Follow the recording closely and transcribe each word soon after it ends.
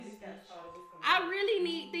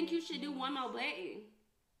think you should do one more button.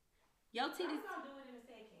 Your titties. I'm gonna do it in a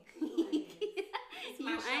second. It's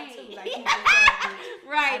my shot too. Like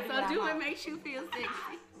you right, so do what makes you feel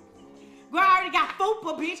sexy. Girl, I already got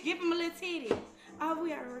fupa, bitch. Give him a little titty. Oh,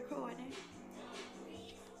 we are recording.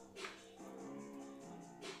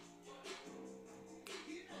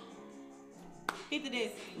 Hit the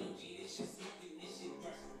disc.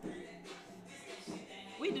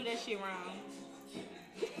 We do that shit wrong.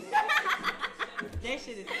 That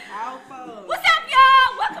shit is powerful. What's up,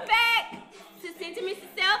 y'all? Welcome back to Sentiments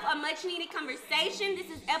Itself, a much needed conversation. This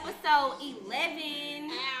is episode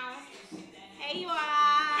 11. Ow. Hey, you all.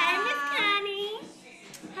 Hey, Miss Connie.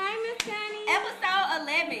 Hi, Miss Connie. Episode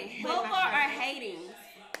 11, helpful or hating.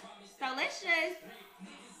 So let's just.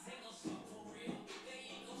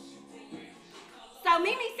 So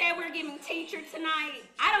Mimi said we're giving teacher tonight.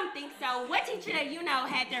 I don't think so. What teacher that you know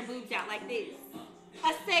had their boobs out like this?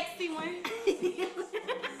 A sexy one.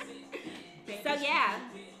 So yeah,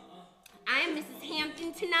 I am Mrs.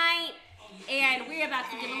 Hampton tonight, and we're about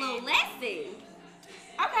to give a little lesson.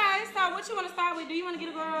 Okay, so what you want to start with? Do you want to get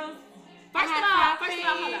a girl? First of all,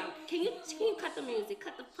 hold on. Can you cut the music?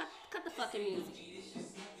 Cut the fucking music.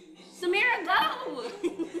 Samira, go.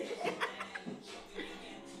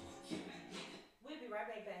 We'll be right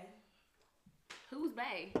back, babe. Who's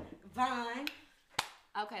bae? Vaughn.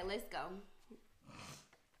 Okay, let's go.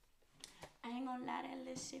 I ain't gonna lie, that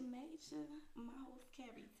little shit major. My hoes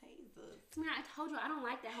carry tasers. Samira, I told you I don't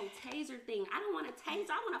like that whole taser thing. I don't want a taser.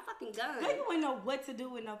 I want a fucking gun. Girl, you wouldn't know what to do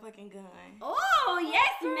with no fucking gun. Oh,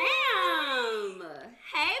 yes, ma'am.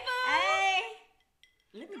 Hey, boo. Hey.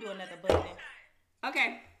 Let me do another button.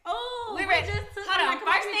 Okay. Oh, We're ready. just took Hold on. like,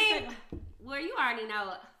 First thing, well, you already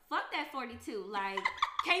know. Fuck that 42. Like,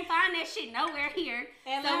 can't find that shit nowhere here.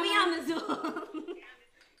 Atlanta. So we on the Zoom.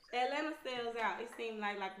 Atlanta sells out. It seemed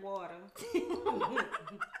like water.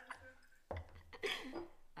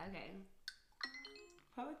 Okay.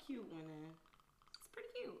 How cute one then. It's pretty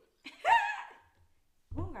cute.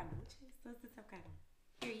 Who got no chase? It's okay.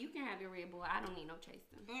 Here, you can have your Red Bull. I don't need no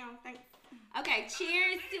chasing. Yeah, thanks. Okay,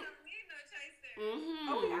 cheers to. Mm-hmm.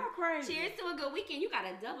 Oh, we all crazy. Cheers to a good weekend. You got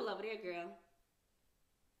a double over there, girl.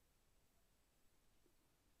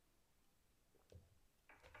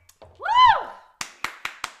 Woo!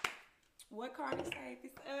 What Cardi say?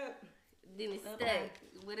 It's up. Then it's Up stuck. high.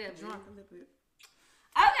 Whatever. Drunk a little bit.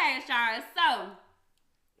 Okay, Shara. So,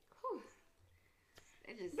 whew,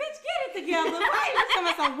 it just. Bitch, get it together. Why you talking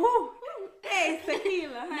about some woo? Hey, it's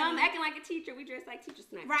tequila. Honey. No, I'm acting like a teacher. We dress like teachers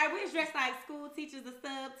tonight. Right, we dressed like school teachers, the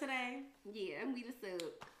sub today. Yeah, and we the sub.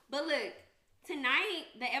 But look, tonight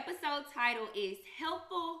the episode title is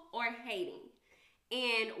Helpful or Hating.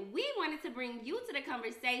 And we wanted to bring you to the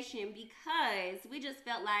conversation because we just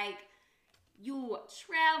felt like you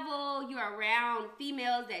travel, you're around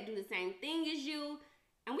females that do the same thing as you.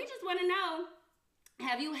 And we just want to know,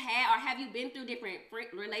 have you had or have you been through different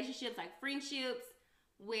relationships, like friendships,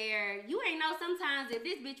 where you ain't know sometimes if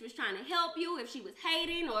this bitch was trying to help you, if she was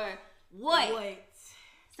hating or what?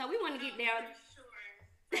 So we want to get down.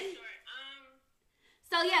 For sure.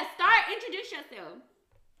 So yeah, start, introduce yourself.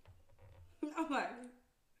 I'm like,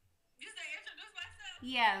 You say introduce myself?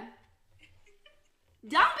 Yeah.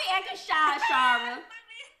 Don't be acting shy, Shara.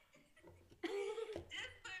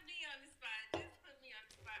 Just put me on the spot.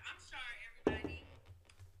 I'm Shar, everybody.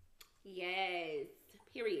 Yes.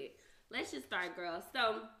 Period. Let's just start, girl.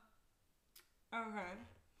 So, okay.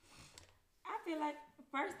 I feel like,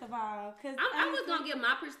 first of all, because I was going to give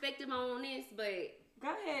my perspective on this, but. Go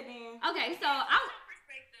ahead, then. Okay, so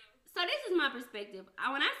this is my perspective.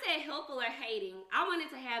 When I said helpful or hating, I wanted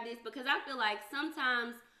to have this because I feel like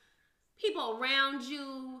sometimes people around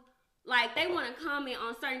you, like, they want to comment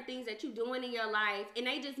on certain things that you're doing in your life, and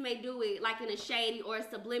they just may do it, like, in a shady or a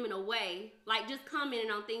subliminal way, like, just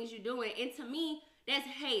commenting on things you're doing, and to me, that's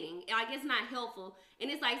hating. Like, it's not helpful, and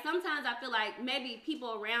it's like, sometimes I feel like maybe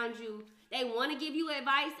people around you, they want to give you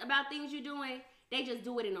advice about things you're doing, they just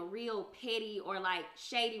do it in a real petty or, like,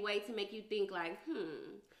 shady way to make you think, like,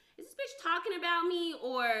 is this bitch talking about me,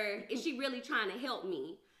 or is she really trying to help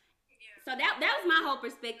me? So that was my whole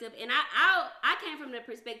perspective, and I came from the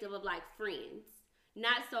perspective of like friends,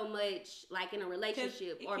 not so much like in a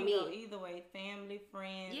relationship or can men. Go either way, family,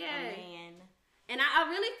 friends, a man. And I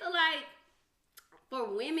really feel like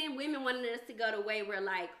for women wanted us to go the way where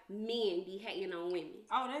like men be hating on women.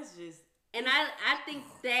 Oh, that's just. And I think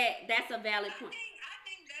that's a valid point. I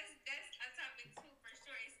think that's a topic too, for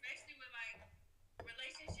sure, especially with like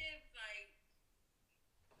relationships, like.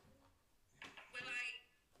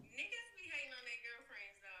 Niggas be hating on their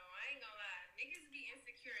girlfriends though. I ain't gonna lie. Niggas be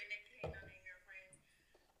insecure and they be hating on their girlfriends.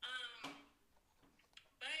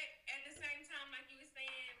 But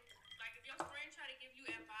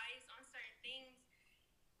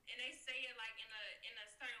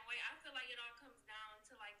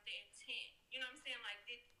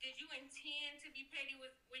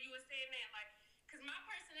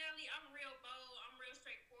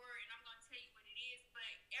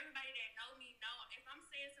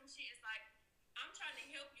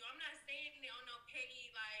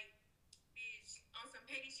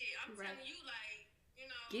petty shit. I'm Right. telling you, like, you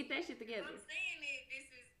know, Get that shit if together. I'm saying it,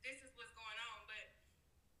 this is what's going on. But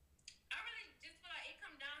I really just feel like it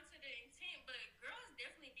come down to the intent. But girls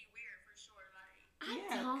definitely be weird for sure. Like, I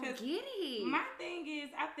Yeah, don't 'cause get it. My thing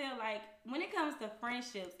is, I feel like when it comes to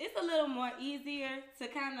friendships, it's a little more easier to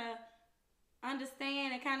kind of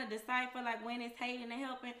understand and kind of decipher like when it's hating and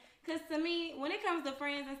helping. Cause to me, when it comes to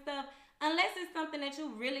friends and stuff, unless it's something that you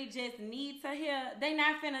really just need to hear, they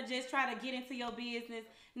not finna just try to get into your business,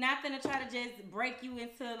 not finna try to just break you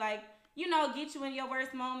into like, you know, get you in your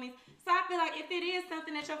worst moments. So I feel like if it is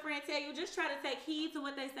something that your friend tell you, just try to take heed to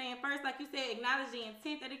what they saying first. Like you said, acknowledge the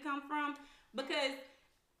intent that it come from. Because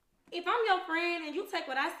if I'm your friend and you take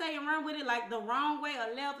what I say and run with it like the wrong way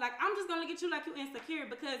or left, like I'm just gonna look at you like you insecure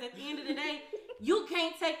because at the end of the day, you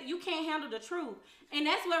can't handle the truth. And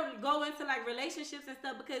that's where we go into like relationships and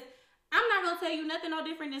stuff because I'm not gonna tell you nothing no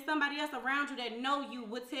different than somebody else around you that know you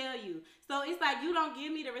would tell you. So it's like you don't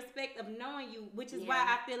give me the respect of knowing you, which is why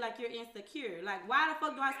I feel like you're insecure. Like why the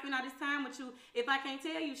fuck do I spend all this time with you if I can't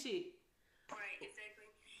tell you shit? right, exactly.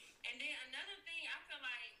 And then another thing, I feel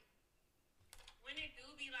like when it do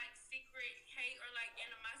be like secret hate or like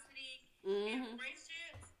animosity in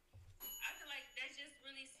friendships, I feel like that's just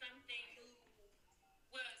really something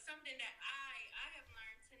something that I have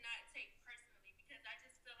learned to not take personally because I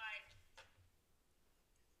just feel like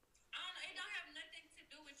I don't know, it don't have nothing to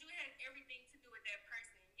do with you. It has everything to do with that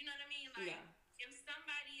person. You know what I mean? Like if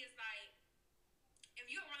somebody is like,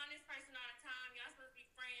 if you're around this person all the time, y'all supposed to be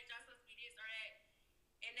friends, y'all supposed to be this or that,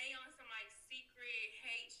 and they on some like secret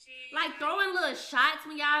hate shit. Like throwing little shots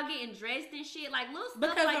when y'all getting dressed and shit, like little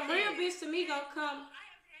stuff because like a real bitch to me gonna come. I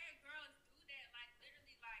have had girls do that, like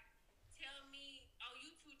literally like tell me, oh,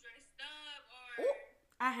 you too dressed up or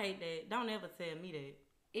I hate that. Don't ever tell me that.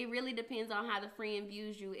 It really depends on how the friend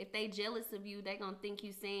views you. If they jealous of you, they gonna think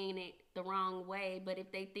you saying it the wrong way. But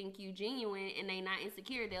if they think you genuine and they not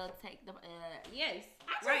insecure, they'll take the yes.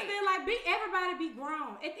 I just feel like everybody be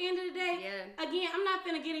grown. At the end of the day, again, I'm not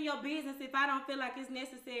finna get in your business if I don't feel like it's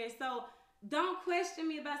necessary. So don't question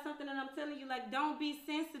me about something that I'm telling you. Like, don't be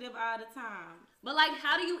sensitive all the time. But like,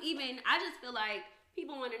 how do you even? I just feel like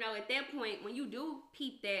people want to know at that point when you do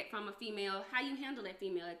peep that from a female, how you handle that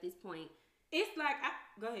female at this point. It's like,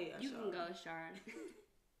 go ahead. You can go, Shar.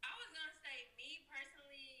 I was gonna say, me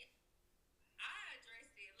personally, I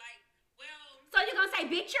addressed it like, well. So you're gonna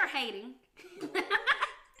say, bitch, you're hating. No, I'm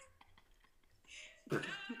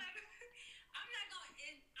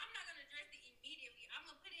not gonna address it immediately. I'm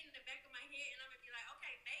gonna put it in the back of my head and I'm gonna be like,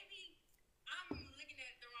 okay, maybe I'm looking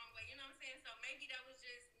at it the wrong way. You know what I'm saying? So maybe that was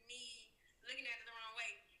just me looking at it the wrong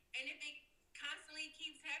way. And if it constantly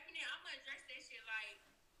keeps happening, I'm gonna address that shit like,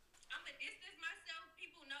 I'm gonna distance myself.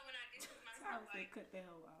 People know when I distance myself. Like, cut that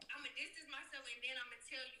hoe out. I'm gonna distance myself and then I'm gonna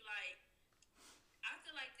tell you like, I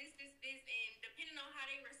feel like this, and depending on how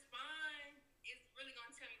they respond, it's really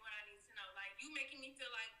gonna tell me what I need to know. Like, you making me feel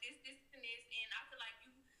like this, and this, and I feel like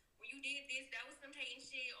when you did this, that was some hating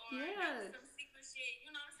shit or that was some secret shit.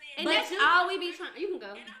 You know what I'm saying? And that's all we be trying. You can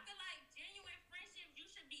go. And I feel like genuine friendships, you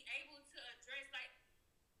should be able to address like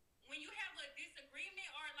when you have a disagreement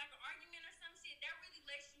or like an argument or some shit. That really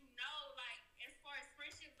lets you know, like, as far as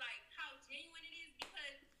friendships, like how genuine it is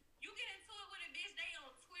because you get into it with a bitch, they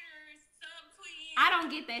on Twitter, subtweeting. I don't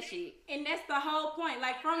get that shit. And that's the whole point.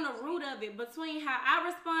 Like, from the root of it, between how I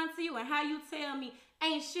respond to you and how you tell me,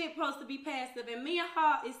 ain't shit supposed to be passive. And me and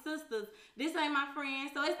her is sisters. This ain't my friend.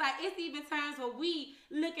 So it's like, it's even times where we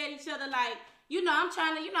look at each other like, I'm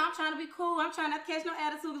trying to be cool. I'm trying not to catch no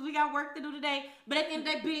attitude because we got work to do today. But at the end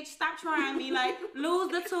of the day, bitch, stop trying me. Like,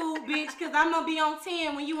 lose the 2, bitch, because I'm going to be on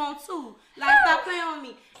 10 when you on 2. Like, stop playing with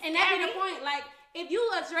me. And that be the point. Like, if you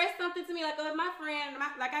address something to me, like, my friend,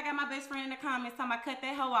 like, I got my best friend in the comments talking about cut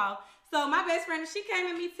that hoe off. So my best friend, she came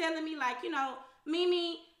at me telling me, like,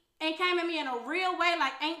 Mimi, and came at me in a real way,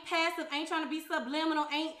 like, ain't passive, ain't trying to be subliminal,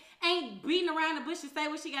 ain't beating around the bush to say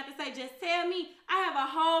what she got to say. Just tell me. I have a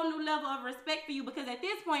whole new level of respect for you because at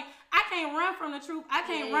this point, I can't run from the truth. I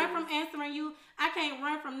can't run from answering you. I can't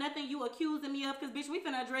run from nothing you accusing me of because, bitch, we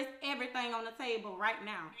finna address everything on the table right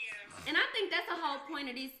now. Yeah. And I think that's the whole point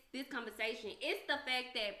of this conversation. It's the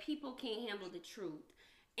fact that people can't handle the truth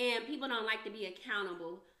and people don't like to be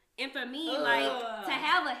accountable. And for me, like, to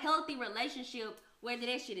have a healthy relationship, whether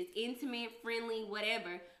that shit is intimate, friendly,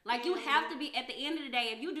 whatever, like, you have to be, at the end of the day,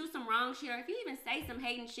 if you do some wrong shit or if you even say some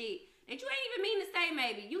hating shit that you ain't even mean to say,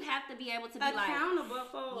 maybe, you have to be able to be accountable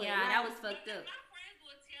for it. Yeah, that was fucked up. My friends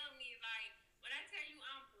will tell me, like, when I tell you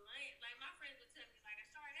I'm blunt, like, my friends will tell me, like,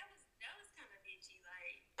 sorry, that was kind of bitchy,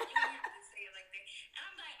 like, you didn't have to say it like that. And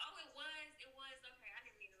I'm like, oh, it was, okay, I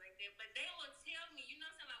didn't mean it like that. But they will tell me, you know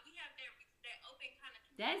what I'm saying, like, we have that open kind of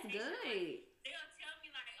communication. That's good. They'll tell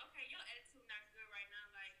me like, okay, your attitude not good right now,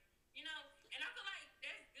 like, you know, and I feel like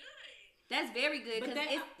that's good. That's very good. But Cause go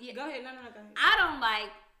ahead. No, go ahead. I don't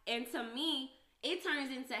like, and to me, it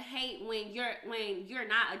turns into hate when you're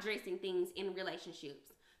not addressing things in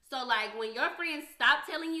relationships. So like when your friends stop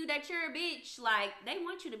telling you that you're a bitch, like they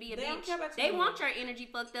want you to be a bitch. They want your energy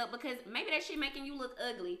fucked up because maybe that shit making you look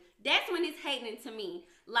ugly. That's when it's hating to me.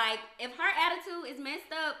 Like if her attitude is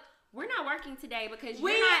messed up, we're not working today because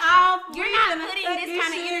you're not putting this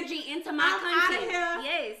kind of energy into my content.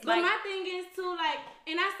 Yes. But my thing is too, like,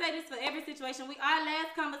 and I say this for every situation. Our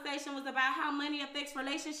last conversation was about how money affects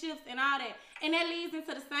relationships and all that. And that leads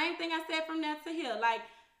into the same thing I said from there to here. Like,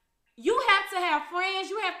 you have to have friends,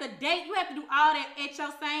 you have to date, you have to do all that at your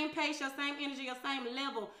same pace, your same energy, your same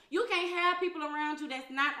level. You can't have people around you that's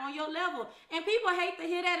not on your level. And people hate to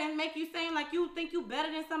hear that and make you seem like you think you better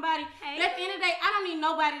than somebody. But at the end of the day, I don't need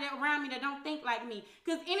nobody that around me that don't think like me.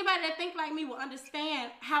 Because anybody that think like me will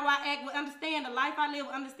understand how I act, will understand the life I live,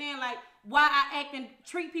 will understand like why I act and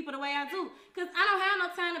treat people the way I do. Because I don't have no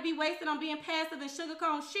time to be wasted on being passive and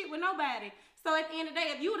sugarcoating shit with nobody. So at the end of the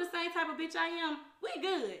day, if you were the same type of bitch I am, we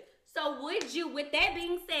good. So would you, with that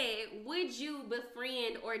being said, would you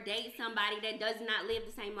befriend or date somebody that does not live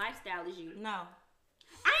the same lifestyle as you? No.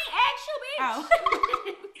 I ain't asked you, bitch. Oh.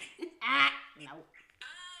 No.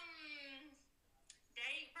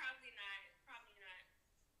 Date probably not. Cause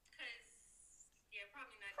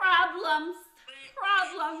probably not. Problems.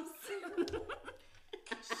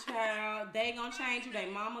 Child, they gonna change you. They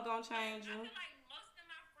mama gonna change you. I feel like most of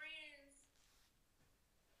my friends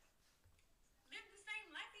live the same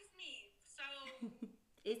life as me, so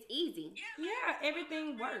it's easy. Yeah,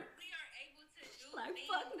 everything works. We are able to do like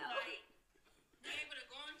things fuck no. like we're able to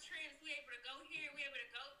go on trips, we're able to go here, we're able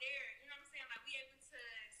to go there. You know what I'm saying? Like we're able to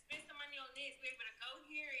spend some money on this, we're able to go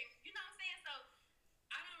here, and you know what I'm saying? So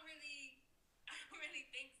I don't really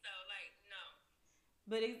think so. Like no.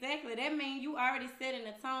 But exactly, that means you already setting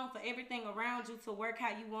the tone for everything around you to work how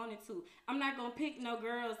you want it to. I'm not going to pick no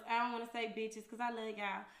girls, I don't want to say bitches because I love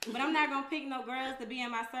y'all, but I'm not going to pick no girls to be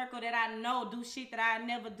in my circle that I know do shit that I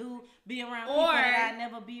never do, be around people that I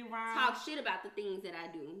never be around. Talk shit about the things that I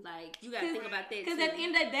do. Like, you got to think about that too. Because at the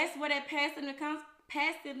end of the day, that's where that passiveness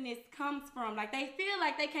comes from. Like, they feel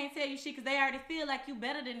like they can't tell you shit because they already feel like you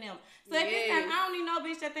better than them. So at this time, I don't need no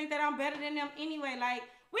bitch that think that I'm better than them anyway. Like,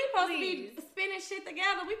 we supposed to be spinning shit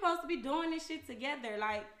together. We supposed to be doing this shit together.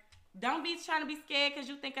 Like, don't be trying to be scared because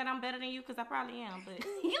you think that I'm better than you because I probably am. But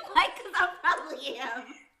you like because I probably am.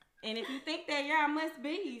 And if you think that, yeah, I must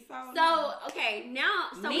be. So okay, now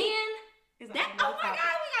men is a oh my God, we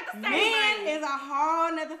got the same men is a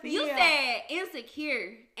whole nother field. You said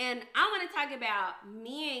insecure, and I want to talk about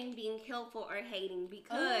men being helpful or hating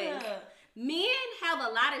because men have a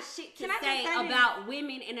lot of shit to say about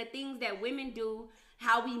women and the things that women do.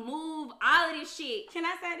 How we move, all of this shit. Can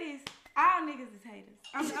I say this? All niggas is haters.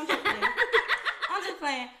 I'm just playing. I'm just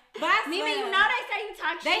playing. But I swear, you know they say you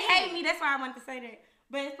talk shit. They hate me. That's why I wanted to say that.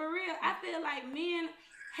 But for real, I feel like men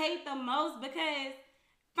hate the most because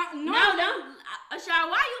don't. Ashar,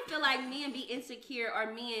 why you feel like men be insecure or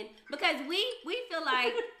men? Because we feel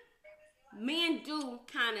like men do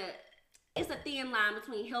kind of. It's a thin line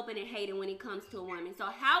between helping and hating when it comes to a woman. So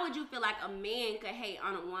how would you feel like a man could hate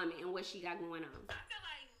on a woman and what she got going on? I feel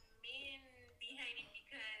like men be hating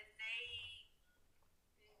because they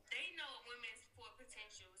know a woman's full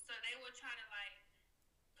potential. So they will try to like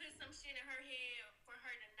put some shit in her head for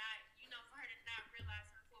her to not realize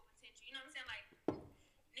her full potential. You know what I'm saying? Like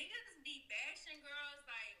niggas be bashing girls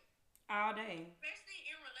like all day. Especially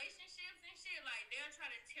in relationships and shit. Like they'll try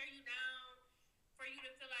to tear you down for you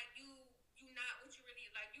to feel like you not what you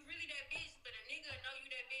really like. You really that bitch, but a nigga know you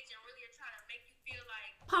that bitch and really try to make you feel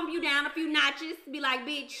like pump you down a few notches, be like,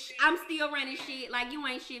 bitch, I'm still running shit. Like you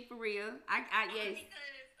ain't shit for real. Yes.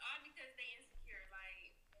 All because they insecure.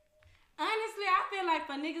 Like honestly, I feel like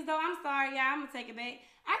for niggas though, I'm sorry, y'all, I'm gonna take it back.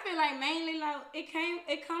 I feel like mainly like it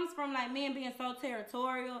comes from like men being so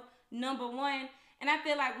territorial, number one. And I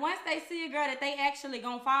feel like once they see a girl that they actually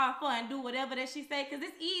gonna fall for and do whatever that she say, cause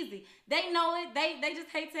it's easy. They know it. They just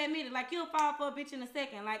hate to admit it. Like you'll fall for a bitch in a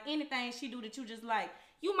second. Like anything she do that you just like,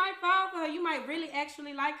 you might fall for her. You might really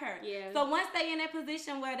actually like her. Yeah. So once they in that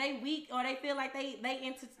position where they weak or they feel like they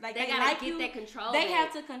gotta like get you, that control. They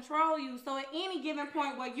have to control you. So at any given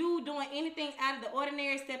point where you doing anything out of the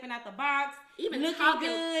ordinary, stepping out the box, even looking talking,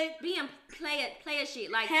 good, being player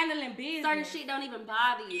shit, like handling business, certain shit don't even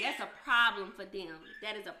bother you. That's a problem for them.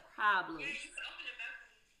 That is a problem.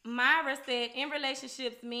 Myra said, in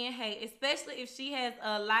relationships, men hate, especially if she has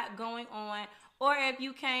a lot going on or if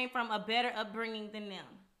you came from a better upbringing than them.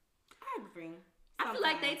 I agree. I feel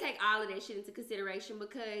like they take all of that shit into consideration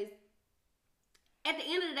because at the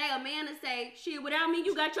end of the day, a man to say, shit, without me,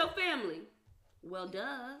 you got your family. Well,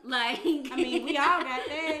 duh. Like, I mean, we all got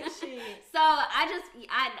that shit. So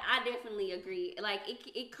I definitely agree. Like,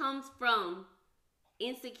 it comes from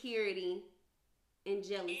insecurity and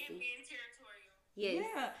jealousy. And being territorial. Yes.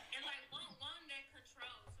 Yeah. And like one that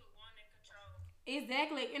control too. One that control.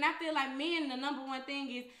 Exactly. And I feel like men, the number one thing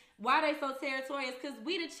is why they so territorial is because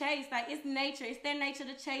we the chase. Like, it's nature. It's their nature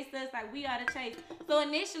to chase us. Like, we are the chase. So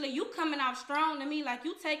initially, you coming off strong to me. Like,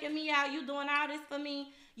 you taking me out. You doing all this for me.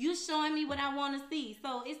 You showing me what I want to see.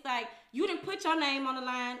 So it's like you didn't put your name on the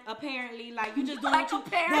line, apparently. Like, you just doing like the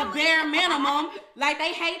bare minimum. Like,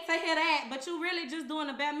 they hate to hear that, but you really just doing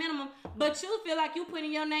the bare minimum. But you feel like you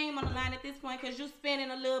putting your name on the line at this point because you spending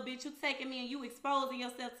a little bit. You taking me and you exposing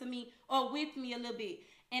yourself to me or with me a little bit.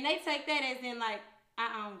 And they take that as in, like,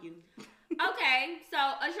 I own you. Okay, so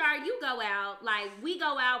Ashar, you go out. Like, we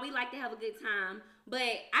go out. We like to have a good time. But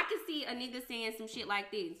I can see a nigga saying some shit like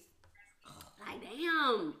this. Like,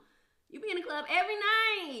 damn, you be in the club every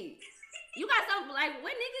night. You got something like,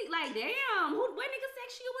 what nigga, like, damn, what nigga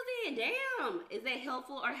section you was in? Damn. Is that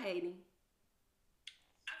helpful or hating?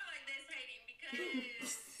 I feel like that's hating because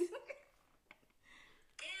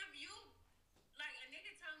if you like a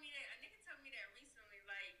nigga told me that recently,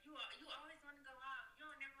 like you always want to go out, you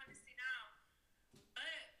don't never want to sit down.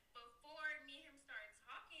 But before me and him started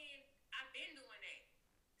talking, I've been doing that.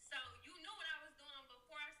 So you knew what I was doing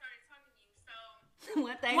before I started talking to you. So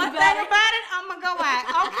One thing about it, I'm going to go out.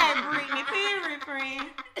 Okay, Brittany, period, friend.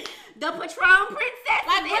 The Patron princess.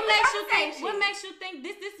 Like, what makes you think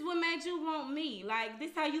this is what made you want me? Like,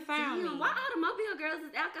 this how you found me. Why automobile girls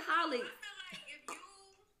is alcoholics? I feel like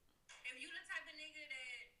if you the type of nigga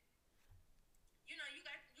that you know you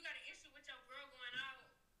got an issue with your girl going out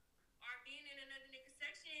or being in another nigga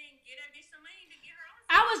section, get that bitch some money to get her own.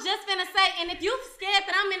 I was just finna say, and if you scared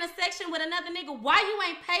that I'm in a section with another nigga, why you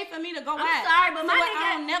ain't pay for me to go out? I'm sorry, but So my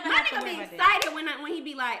I don't never have to nigga be worry about that. excited when he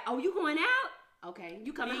be like, oh, you going out? Okay,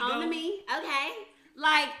 you coming home to me? Okay.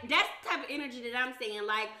 Like, that's the type of energy that I'm saying.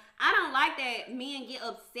 Like, I don't like that men get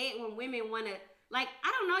upset when women want to, like, I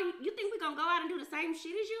don't know, you think we gonna go out and do the same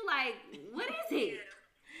shit as you? Like, what is it?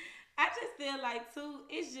 I just feel like, too,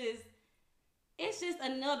 it's just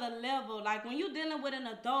another level. Like, when you dealing with an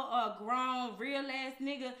adult or a grown, real-ass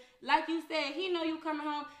nigga, like you said, he know you coming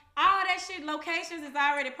home. All that shit, locations is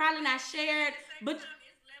already probably not shared, but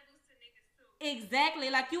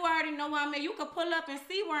exactly, like you already know where I'm at. You could pull up and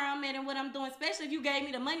see where I'm at and what I'm doing, especially if you gave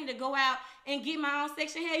me the money to go out and get my own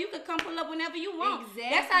section. Hell, you could come pull up whenever you want. Exactly.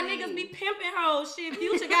 That's how niggas be pimping hoes. Shit,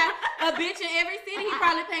 Future got a bitch in every city he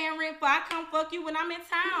probably paying rent for. I come fuck you when I'm in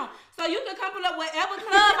town. So you can come pull up whatever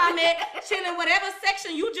club I'm at, chilling whatever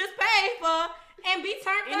section you just paid for, and be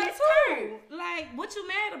turned up too. Like, what you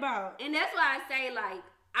mad about? And that's why I say, like,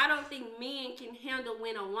 I don't think men can handle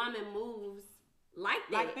when a woman moves like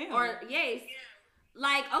that. Like them. Or, yes. Yeah.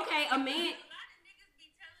 Like, okay, a man. A lot of niggas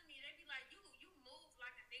be telling me, they be like, you move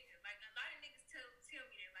like a nigga. Like, a lot of niggas tell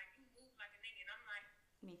me that, like, you move like a nigga. And I'm like,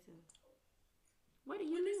 Me too. What do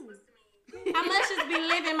you mean? supposed to mean? I must just be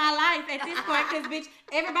living my life at this point, because, bitch,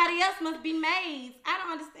 everybody else must be maids. I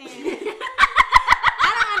don't understand. I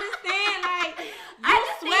don't understand. Like, I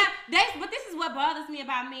just swear, but this is what bothers me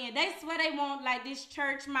about men. They swear they want, like, this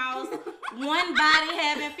church mouse, one body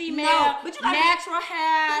having female, No, but you gotta- natural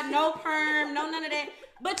hair, no perm, no none of that.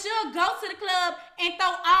 But you'll go to the club and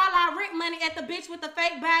throw all our rent money at the bitch with the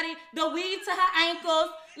fake body, the weave to her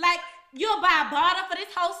ankles. Like, you'll buy a bottle for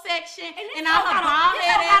this whole section and all her bald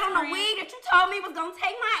head ass on the friends. wig that you told me was gonna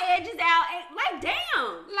take my edges out. And, like,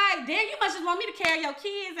 damn. Like, damn, you must just want me to carry your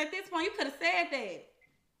kids at this point. You could have said that.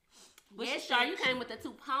 But Yes, she Char, said- you came with the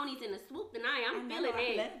two ponies and the swoop tonight. I'm feeling I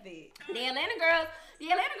it. love it. The Atlanta girls,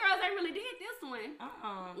 ain't really did this one.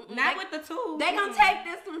 Not with the two. They gonna take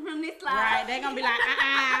this one from this slide. Right, they gonna be like,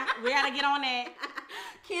 we gotta get on that.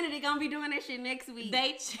 Kennedy gonna be doing that shit next week.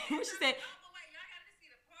 What she said, Oh, wait, y'all gotta see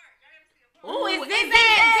the part. Y'all gotta see the part. ooh, it's Ooh, this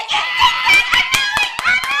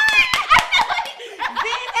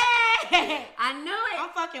I knew it. I'm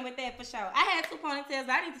fucking with that for sure. I had two ponytails.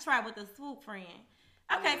 I need to try with the swoop friend.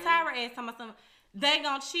 Okay, Tyra asked something. They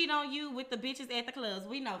gonna cheat on you with the bitches at the clubs.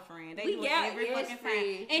 We know, friend. They do it every fucking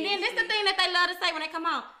time. And then this the thing that they love to say when they come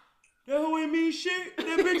home. That hoe ain't mean shit.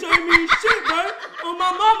 That bitch ain't mean shit, bro. On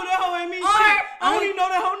my mama, that hoe ain't mean shit. I don't even know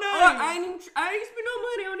that whole name. I ain't spend no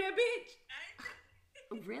money on that bitch.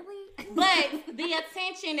 Really? But the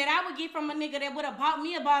attention that I would get from a nigga that would have bought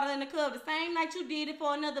me a bottle in the club the same night you did it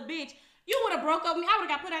for another bitch, you would have broke up me. I would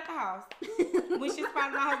have got put out the house. Which is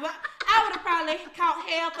probably my husband. I I would have probably caught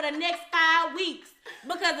hell for the next 5 weeks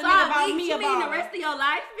because of nigga about me you about mean the rest of your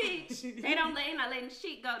life, bitch? They not letting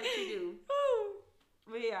shit go that you do.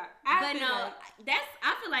 But yeah, I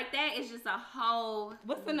feel like that is just a whole.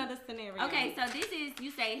 What's another scenario? Okay, so this is,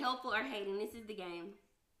 you say helpful or hating. This is the game.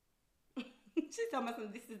 She's talking about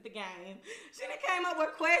some, this is the game. She done came up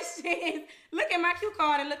with questions. Look at my cue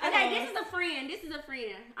card and look at Okay, her. this is a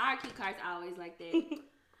friend. Our cue cards always like that.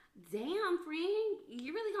 Damn, friend.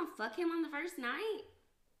 You really gonna fuck him on the first night?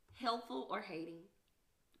 Helpful or hating?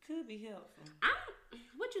 Could be helpful.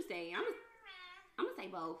 What you say? I'm gonna say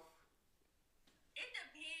both. It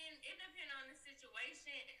depends on the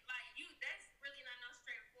situation. Like that's really not no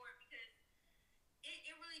straightforward because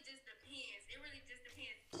it really just depends. It really just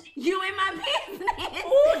depends. You in my business.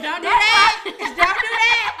 Ooh, don't do that. Don't do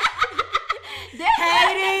that.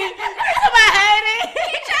 Hating. It's about hating.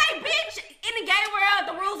 Bitch, in the gay world,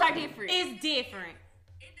 the rules are different. It's different.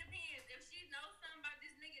 It depends. If she knows something about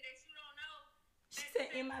this nigga that you don't know, She said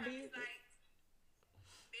in my business. like,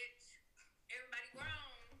 bitch, everybody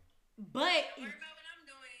grown. But Don't worry about what I'm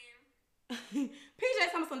doing.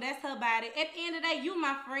 PJ something, that's her body. At the end of the day, you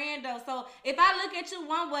my friend though. So if I look at you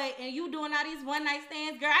one way and you doing all these one night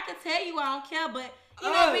stands, girl, I could tell you I don't care, but you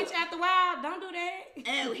know, bitch, after a while, don't do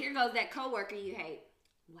that. Oh, here goes that coworker you hate.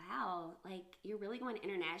 Wow, like you're really going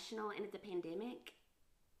international and it's a pandemic?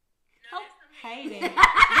 No, that's some Hating.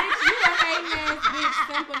 Bitch, you a hating ass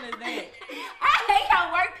bitch. Simple as that. I hate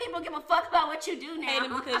how work people give a fuck about what you do now.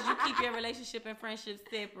 Hating because you keep your relationship and friendship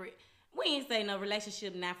separate. We ain't say no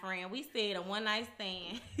relationship, not friend. We said a one night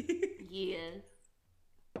stand. Yeah.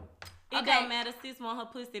 It don't matter, sis want her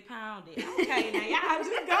pussy pounded. Okay, now y'all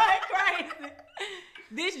just going crazy.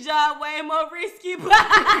 This job way more risky.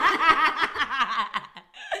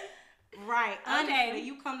 Right. Honestly, Okay.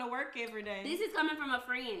 you come to work every day. This is coming from a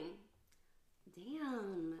friend.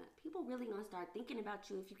 Damn, people really gonna start thinking about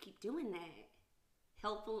you if you keep doing that.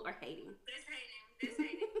 Helpful or hating? That's hating. That's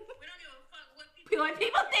hating. We don't give a fuck what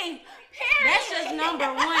People think. Period. That's just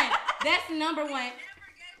number one. That's number one. never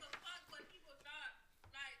gave a fuck what people thought.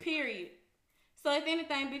 Like, Period. So if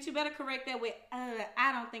anything, bitch, you better correct that with,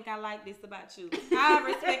 I don't think I like this about you. I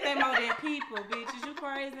respect that more than people, bitch. Is you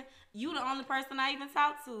crazy? You the only person I even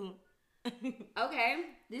talk to. Okay,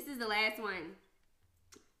 this is the last one.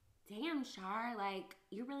 Damn, Char, like,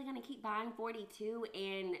 you're really gonna keep buying 42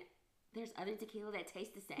 and there's other tequila that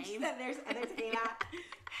taste the same? There's other thing I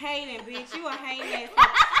hating, bitch. You a hating ass.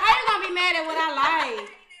 How you gonna be mad at what I like?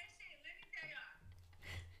 that shit, let me tell y'all.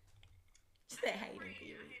 She said hating, I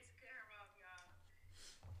period. had to cut her off, y'all.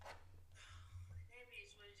 That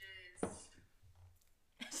bitch was just.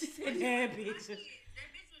 She said that bitch. That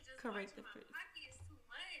bitch was just. Correct the my phrase. pocket is too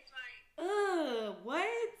much. Like, What?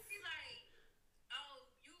 she like, oh,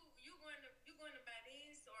 you going to buy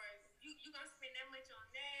this, or you gonna spend that much on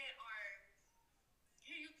that, or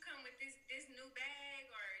here you come with this new bag,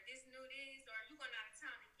 or this, or you going out of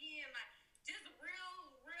town again, like just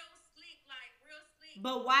real slick, like real slick.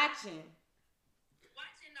 But watching.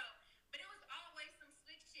 Watching though, but it was always some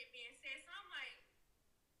slick shit being said. So I'm like,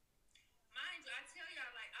 mind you, I tell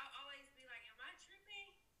y'all, like, I'll always be like, am I tripping?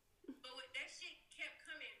 But that shit kept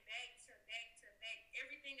coming back to back to back.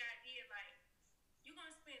 Everything I did, like, you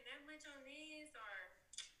gonna spend that much on this, or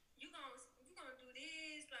you gonna do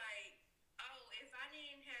this, like, oh, if I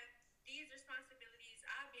didn't have these responsibilities,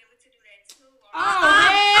 I'll be able to do that too. Or, Oh,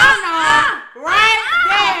 hell no. Right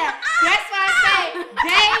there. That's why I say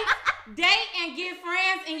date and get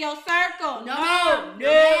friends in your circle. No, No.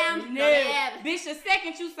 ma'am, no, ma'am. Bitch, the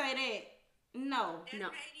second you say that, no. that's no.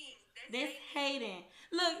 hating. That's hating.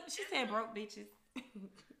 Look, she said broke bitches.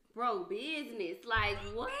 Bro, business. Like,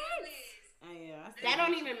 what? Business. Oh, yeah, I see That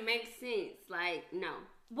don't even make sense. Like, no.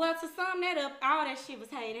 Well, to sum that up, all that shit was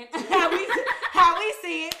hating. how we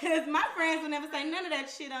see it, because my friends would never say none of that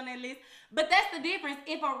shit on that list. But that's the difference.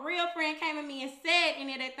 If a real friend came at me and said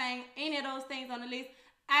any of those things on the list,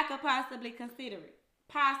 I could possibly consider it.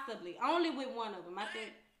 Possibly. Only with one of them. I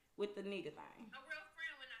think with the nigga thing. A real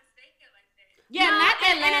friend when I say it like that. Yeah, No, not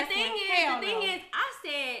that and last the thing one. is, Hell the thing no. is, I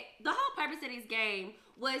said the whole purpose of this game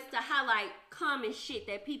was to highlight common shit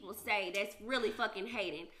that people say that's really fucking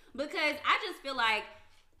hating. Because I just feel like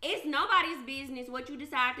it's nobody's business what you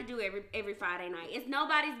decide to do every Friday night. It's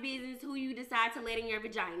nobody's business who you decide to let in your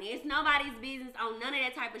vagina. It's nobody's business on none of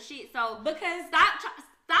that type of shit. So Because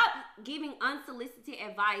stop giving unsolicited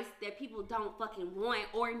advice that people don't fucking want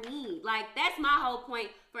or need. Like, that's my whole point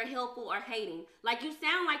for helpful or hating. Like, you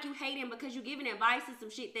sound like you hating because you're giving advice to some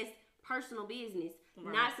shit that's personal business,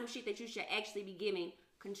 Right. not some shit that you should actually be giving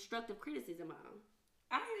constructive criticism on.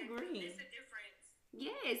 I agree. It's a difference.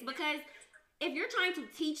 Yes, because if you're trying to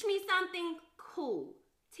teach me something, cool,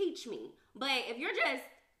 teach me. But if you're just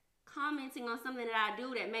commenting on something that I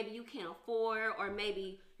do that maybe you can't afford or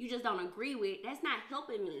maybe you just don't agree with, that's not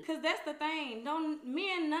helping me. Cause that's the thing.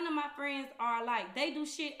 Me and none of my friends are like, they do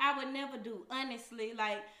shit I would never do, honestly.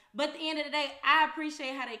 Like, but at the end of the day, I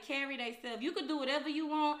appreciate how they carry themselves. You could do whatever you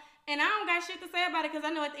want, and I don't got shit to say about it, cause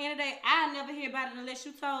I know at the end of the day, I'll never hear about it unless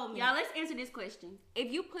you told me. Y'all, let's answer this question.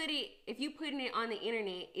 If you putting it on the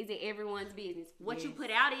internet, is it everyone's business? What you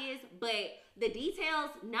put out is, but the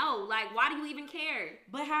details, no. Like, why do you even care?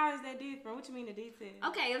 But how is that different? What you mean the details?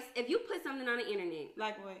 Okay, if you put something on the internet,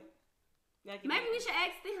 like what? Like maybe we should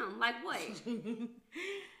ask them, like what?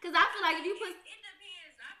 Cause I feel like if you put. It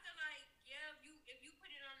depends. I feel like, yeah, if you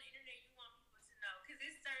put it on the internet, you want people to know. Cause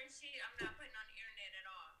it's certain shit I'm not putting on the internet at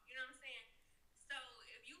all. You know what I'm saying? So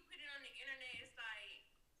if you put it on the internet, it's like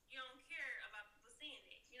you don't care about people seeing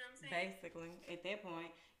it. You know what I'm saying? Basically, at that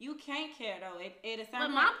point, you can't care though. But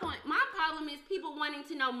my problem is people wanting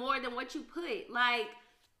to know more than what you put. Like,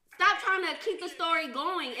 stop trying to keep the story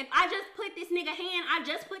going. If I just put this nigga hand, I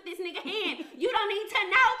just put this nigga hand. You don't need to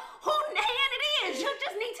know who hand it is. You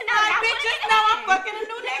just need to know. Like, bitch, just know I'm fucking a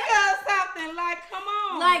new nigga or something. Like, come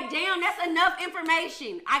on. Like, damn, that's enough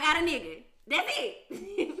information. I got a nigga. That's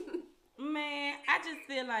it. Man, I just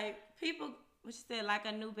feel like people, what you said, like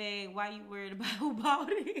a new bag. Why you worried about who bought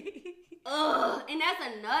it? Ugh, and that's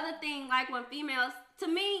another thing. Like when females, to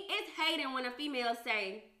me, it's hating when a female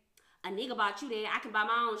say, "A nigga bought you that, I can buy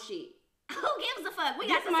my own shit." Who gives a fuck? We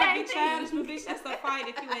got the same thing. This might be childish, but bitch, that's a fight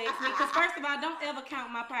if you ask me. Because first of all, don't ever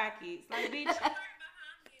count my pockets. Like, bitch,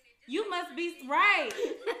 you must be right.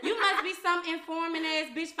 You must be some informing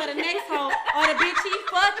ass bitch for the next hoe, or the bitch he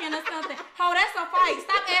fucking or something. Ho, that's a fight.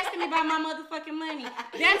 Stop asking me about my motherfucking money.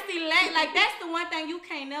 That's that's the one thing you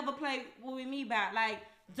can't never play with me about. Like,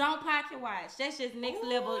 don't pocket watch. That's just next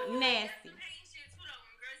level nasty.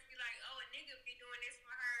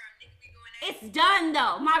 It's done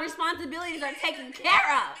though. My responsibilities are taken care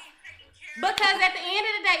of. Because at the end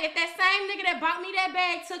of the day, if that same nigga that bought me that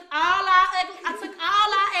bag took all our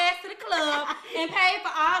ass to the club and paid for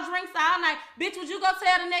all drinks all night, bitch, would you go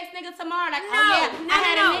tell the next nigga tomorrow like, I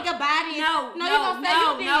had a nigga buy this? No, you gonna say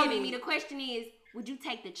you did. No, Mimi. The question is, would you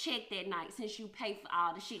take the check that night since you paid for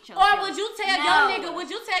all the shit yourself? Or would you tell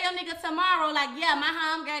your nigga tomorrow, like, yeah, my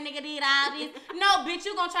homegirl nigga did all this? No, bitch,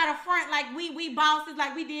 you gonna try to front like we bosses,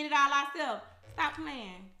 like we did it all ourselves. Stop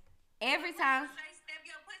playing. Every time. Step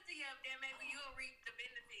your pussy up there, maybe you'll reap the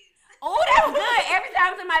benefits. Oh, that was good. Every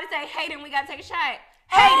time somebody say, Hayden, we gotta take a shot.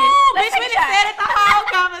 Hayden, bitch, we done said it the whole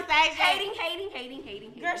conversation.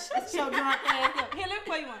 Hating. Girl, shut your drunk ass up. Here, let me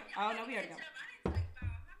pour you one. Oh, no, we already go.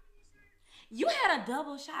 You had a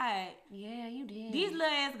double shot. Yeah, you did. These little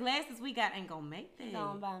ass glasses we got ain't gonna make that. He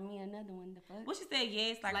gonna buy me another one. The fuck? What she said?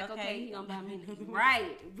 Yes, like okay. He gonna buy me another one.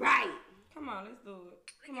 Right. Come on, let's do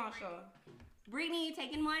it. Come on, Shaw. Brittany, you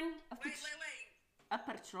taking one? Wait. A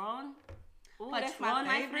Patron? Ooh, that's my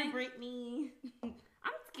favorite, Brittany. I'm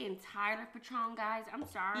getting tired of Patron, guys. I'm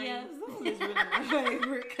sorry. Yeah, Zoom is really my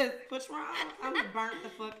favorite because Patron, I'm burnt the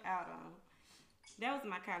fuck out on. That was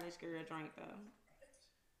my college girl drink, though.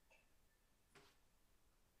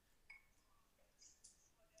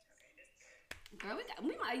 Girl,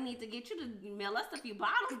 we might need to get you to mail us a few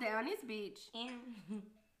bottles down this bitch. Yeah.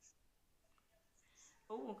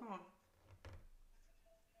 Oh, come on.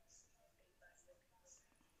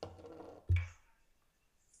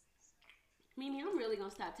 Mimi, I'm really gonna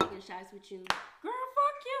stop taking shots with you. Girl,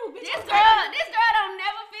 fuck you. Bitch, This girl don't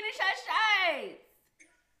never finish her shots.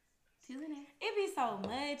 It be so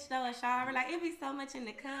much though, Ashara. Like, it be so much in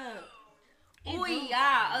the cup. Oh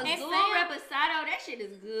yeah, Azul Reposado, that shit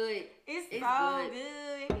is good. It's so good.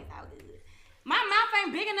 It be so good. My mouth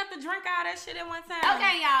ain't big enough to drink all that shit at one time.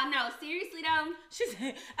 Okay, y'all, no, seriously though. She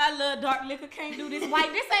said, I love dark liquor, can't do this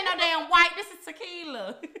white. This ain't no damn white, this is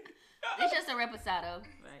tequila. It's just a Reposado.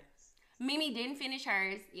 Right. Mimi didn't finish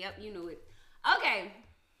hers. Yep, you knew it. Okay,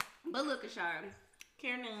 but look, Ashara.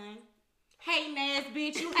 Karen. Hating ass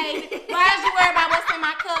bitch, you hate it. Why is you worried about what's in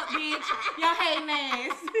my cup, bitch? Your hating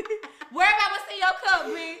ass. Worry about what's in your cup,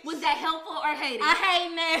 bitch. Was that helpful or hating? I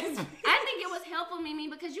hating ass. I think it was helpful, Mimi,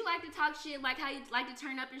 because you like to talk shit, like how you like to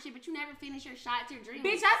turn up and shit, but you never finish your shots or drinks.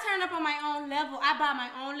 Bitch, I turn up on my own level. I buy my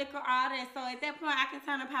own liquor, all that. So at that point, I can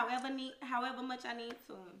turn up however much I need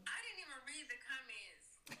to. I didn't even read the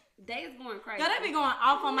comments. They is going crazy. Yo, they be going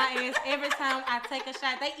off on my ass every time I take a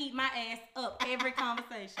shot. They eat my ass up every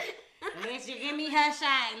conversation. Let you give me her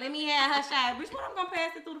shot. Let me have her shot. Bitch, what I'm gonna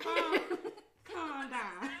pass it through the phone? Calm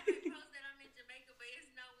down. I post that I'm in Jamaica, but it's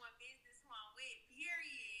no one business who I'm with,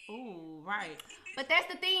 period. Ooh, right. But that's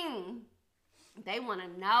the thing. They want to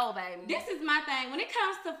know, baby. This is my thing. When it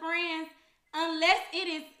comes to friends, unless it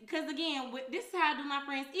is, because again, this is how I do my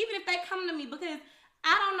friends. Even if they come to me, because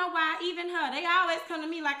I don't know why, even her, they always come to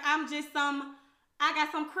me like I'm just I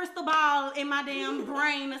got some crystal ball in my damn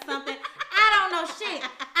brain or something. I don't know shit.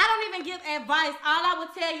 I don't even give advice. All I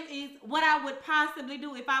would tell you is what I would possibly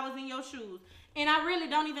do if I was in your shoes. And I really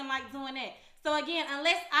don't even like doing that. So again,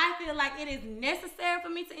 unless I feel like it is necessary for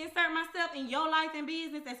me to insert myself in your life and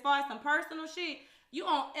business as far as some personal shit, you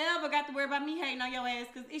won't ever got to worry about me hating on your ass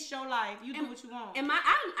because it's your life. You do what you want. And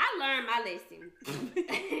I learned my lesson.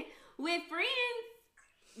 With friends,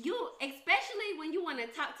 you, especially when you want to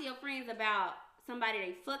talk to your friends about somebody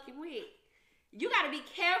they fucking with, you got to be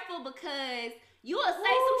careful because you will say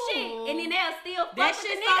some shit and then they'll still fuck with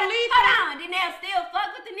the nigga. Hold on, then they'll still fuck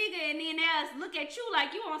with the nigga and then they'll look at you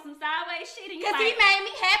like you on some sideways shit. And because like, he made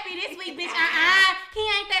me happy this week, bitch. He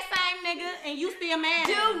ain't that same nigga and you still mad.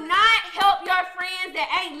 Do not help your friends that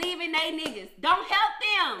ain't leaving they niggas. Don't help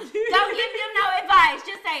them. Don't give them no advice.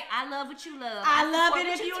 Just say, I love what you love. I love it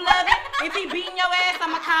if you love it. If he beating your ass,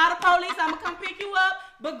 I'ma call the police. I'ma come pick you up.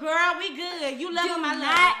 But girl, we good. You love him, I love him. Do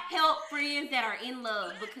not help friends that are in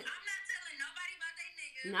love. Because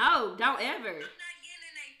no, don't ever. I'm not getting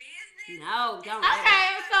in their business. No, don't ever. Okay,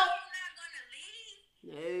 so I'm not gonna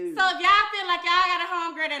leave. No. So if y'all feel like y'all got a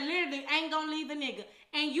homegirl that literally ain't gonna leave a nigga,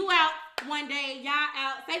 and you out one day, y'all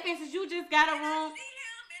out, say for instance, you just got a room. I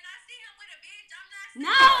see him with a bitch. I'm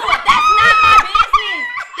not. No, that's not my business.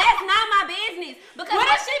 That's not my business. Because what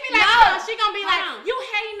if she be like, no, she gonna be like, you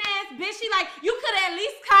hating ass bitch. She like, you could at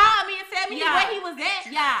least call me and tell me where he was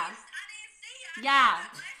at. Yeah. I didn't see him. Yeah.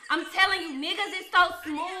 I'm telling you, niggas is so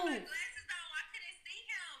smooth.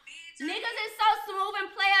 Niggas is so smooth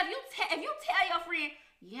and play. If you tell your friend,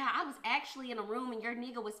 yeah, I was actually in a room and your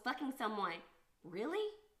nigga was fucking someone. Really?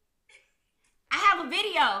 I have a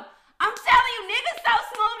video. I'm telling you, niggas so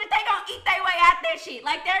smooth that they gonna eat their way out that shit.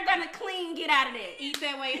 Like they're gonna clean get out of there. Eat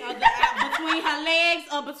that way between her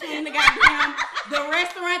legs or between the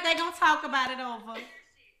restaurant. They gonna talk about it over.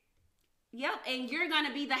 Yep, and you're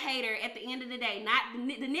gonna be the hater at the end of the day. Not the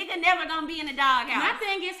nigga never gonna be in the doghouse. My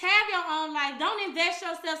thing is, have your own life. Don't invest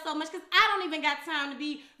yourself so much, cause I don't even got time to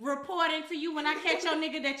be reporting to you when I catch your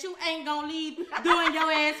nigga that you ain't gonna leave doing your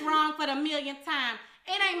ass wrong for the millionth time.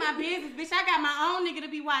 It ain't my business, bitch. I got my own nigga to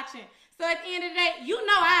be watching. So at the end of the day, you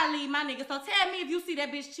know I leave my nigga. So tell me if you see that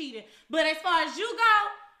bitch cheating. But as far as you go,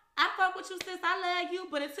 I fuck with you, sis. I love you.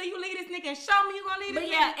 But until you leave this nigga and show me you gonna leave this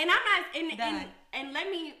nigga. And I'm not. And let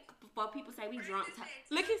me. Before people say we drunk.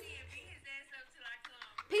 Look at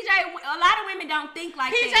PJ, a lot of women don't think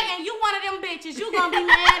like PJ, that. and you one of them bitches. You gonna be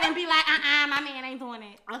mad and be like, my man ain't doing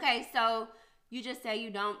it. Okay, so you just say you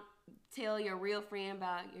don't tell your real friend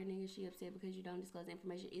about your nigga, she upset because you don't disclose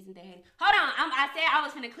information. Isn't that hating? Hold on, I said I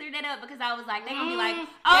was gonna clear that up because I was like, they gonna be like, oh,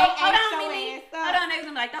 hold on, Mimi. Hold on, they gonna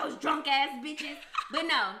be like, those drunk ass bitches. But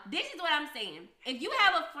no, this is what I'm saying. If you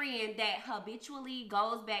have a friend that habitually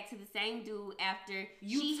goes back to the same dude after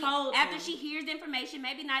she hears information,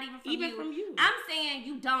 maybe not even from you. I'm saying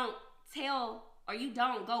you don't tell or you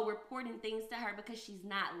don't go reporting things to her because she's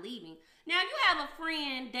not leaving. Now, if you have a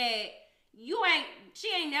friend that she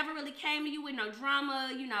ain't never really came to you with no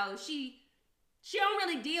drama, you know, she don't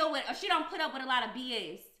really deal with, or she don't put up with a lot of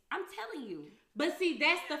BS. I'm telling you. But see,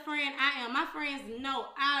 that's the friend I am. My friends know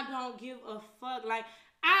I don't give a fuck. Like,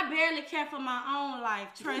 I barely care for my own life.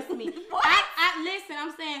 Trust me. What? I listen,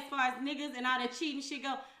 I'm saying as far as niggas and all that cheating shit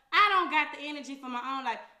go, I don't got the energy for my own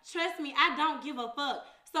life. Trust me, I don't give a fuck.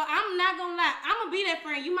 So I'm not gonna lie. I'm gonna be that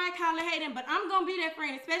friend. You might call it hating, but I'm gonna be that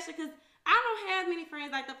friend, especially because I don't have many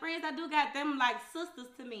friends. Like, the friends I do got, them like sisters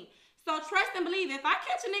to me. So trust and believe. If I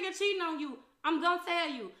catch a nigga cheating on you, I'm gonna tell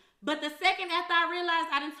you. But the second after I realize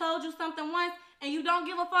I done told you something once and you don't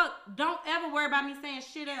give a fuck, don't ever worry about me saying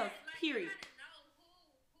shit else. Period. You gotta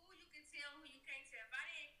know who you can tell, who you can't tell. If I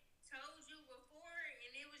didn't told you before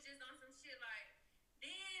and it was just on some shit like,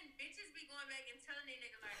 then bitches be going back and telling they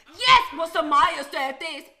nigga like, oh, yes, well, Samaya said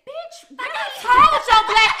this. Bitch, like I told your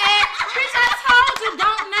black ass. Bitch, I told you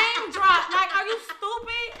don't name drop. Like, are you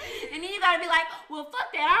stupid? And then you gotta be like, well,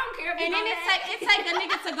 fuck that. I don't care if and then it take a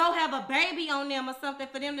nigga to go have a baby on them or something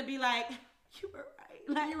for them to be like, you were right.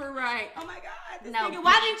 Like, you were right. Oh my God, this no, nigga,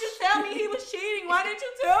 why didn't you tell me he was cheating? Why didn't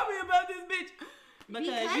you tell me about this bitch?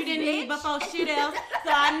 Because you didn't leave before shit else,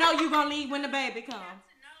 so I know you gonna leave when the baby comes.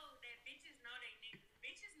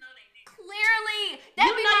 Clearly, that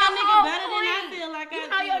you know your nigga better than I feel like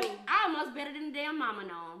I do. I almost better than the damn mama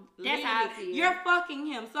know him. That's how I feel. You're fucking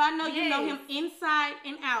him, so I know you know him inside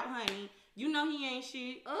and out, honey. You know he ain't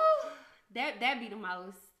shit. Ooh, that be the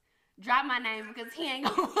most. Drop my name because he ain't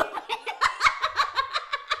gonna.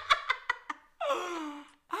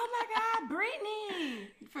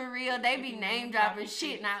 real. They be name dropping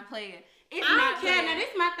shit, not playing. It's I not don't care. playing. Now, this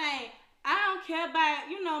is my thing. I don't care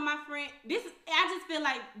about, my friend. I just feel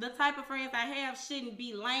like the type of friends I have shouldn't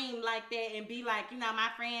be lame like that and be like, my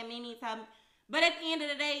friend Mimi told me. But at the end of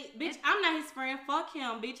the day, bitch, I'm not his friend. Fuck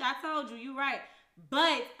him, bitch. I told you, you right.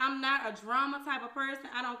 But I'm not a drama type of person.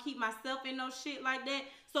 I don't keep myself in no shit like that.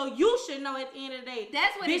 So you should know at the end of the day.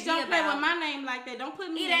 That's what bitch, it be don't play about. with my name like that. Don't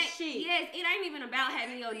put me in shit. Yes, it ain't even about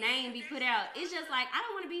having your name be put out. It's just like, I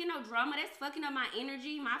don't want to be in no drama. That's fucking up my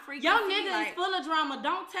energy, my freaking. Your nigga is full of drama.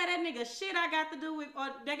 Don't tell that nigga shit I got to do with, or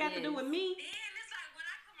they got to do with me. Damn, it's like when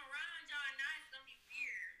I come around y'all, now it's gonna be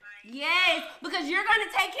weird. Like, Yes, because you're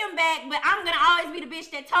gonna take him back, but I'm gonna always be the bitch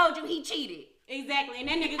that told you he cheated. Exactly, and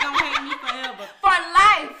that nigga gonna hate me forever. For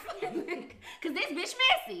life. Cause this bitch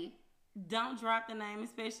messy. Don't drop the name,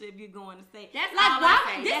 especially if you're going to say. That's like, all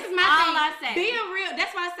I say. This That's is my all thing. I say. Being real,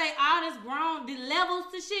 that's why I say all this grown, the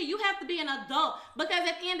levels to shit. You have to be an adult. Because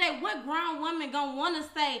at the end of the day, what grown woman gonna want to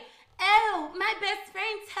say, oh, my best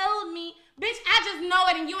friend told me. Bitch, I just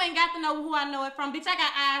know it and you ain't got to know who I know it from. Bitch, I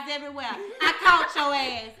got eyes everywhere. I caught your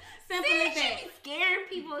ass. Simple as that. She be scaring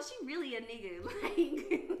people. She really a nigga.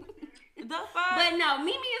 Like, the fuck? but no,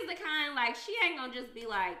 Mimi is the kind, like, she ain't gonna just be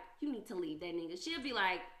like, you need to leave that nigga. She'll be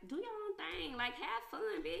like, do your own thing. Like, have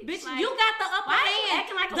fun, bitch. Bitch, like, you got the upper why are you hand.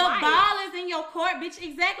 acting like a The wife? ball is in your court, bitch.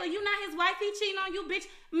 Exactly. You not his wife. He cheating on you, bitch.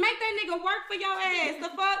 Make that nigga work for your ass.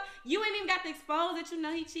 The fuck? You ain't even got to expose that you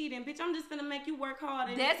know he cheating, bitch. I'm just gonna make you work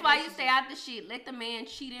harder. That's why you stay out the shit. Let the man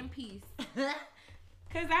cheat in peace.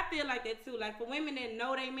 Cause I feel like that too. Like for women that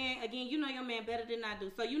know they man, again, you know your man better than I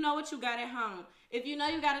do. So you know what you got at home. If you know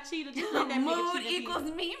you got a cheater, just let that nigga Mood cheat in equals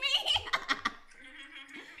peace. Mimi.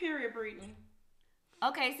 Period, Brittany.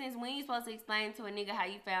 Okay, since when you supposed to explain to a nigga how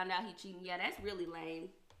you found out he cheating? Yeah, that's really lame.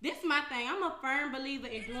 This is my thing. I'm a firm believer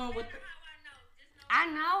in doing what. I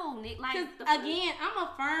know, Nick. Like, Again, I'm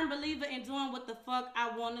a firm believer in doing what the fuck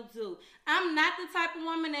I want to do. I'm not the type of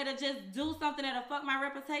woman that'll just do something that'll fuck my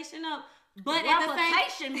reputation up. But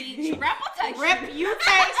reputation, at the same reputation.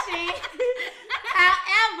 Reputation.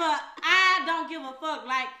 However, I don't give a fuck.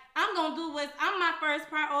 Like, I'm gonna do I'm my first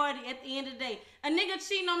priority at the end of the day. A nigga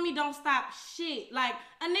cheating on me don't stop shit. Like,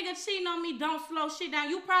 a nigga cheating on me don't slow shit down.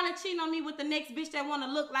 You probably cheating on me with the next bitch that wanna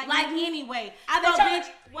look like me anyway. Bitch,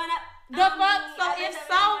 the fuck? So if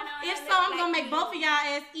so, I'm gonna make both of y'all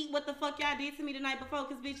ass eat what the fuck y'all did to me the night before,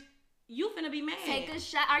 cause bitch, you finna be mad. Take a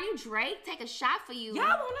shot. Are you Drake? Take a shot for you. Y'all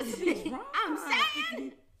want us to be drunk. I'm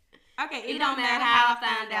saying. Okay, it don't matter how I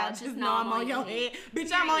found out. Just know I'm on your head.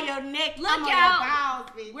 Bitch, I'm on your neck. Look, I'm on y'all, your balls,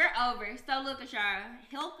 bitch. We're over. So look, Ashara,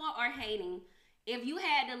 helpful or hating, if you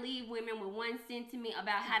had to leave women with one sentiment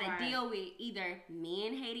about how to deal with either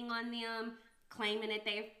men hating on them, claiming that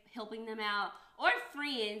they're helping them out, or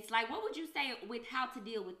friends, like what would you say with how to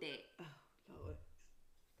deal with that? Oh, Lord.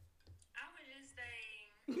 I would just say,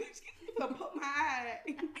 I'm put my eye.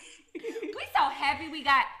 We so happy we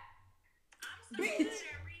got. I'm so good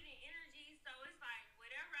at reading energy, so it's like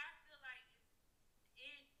whatever I feel like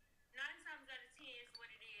it 9 times out of 10 is what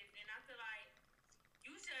it is, and I feel like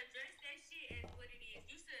you should address that shit as what it is.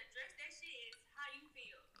 You should address that shit as how you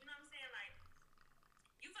feel. You know what I'm saying? Like,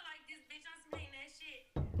 you feel like this bitch on some hating that shit.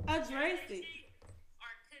 Address it.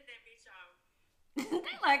 Or cut that bitch off.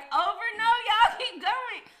 They like over. No, y'all keep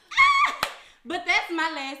going. But that's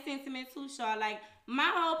my last sentiment too, Shaw. Like,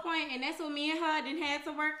 my whole point, and that's what me and her done had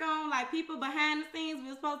to work on. Like, people behind the scenes, we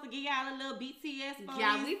were supposed to give y'all a little BTS for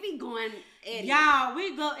Yeah, we be going at y'all,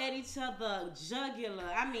 we go at each other jugular.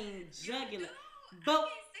 I mean, jugular. But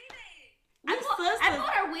I pulled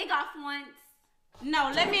her wig off once.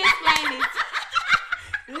 No, let me explain this.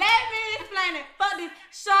 Let me explain it. Fuck this.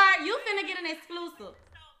 Shaw, you finna get an exclusive.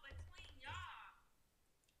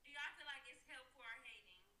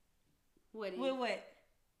 What is? With what?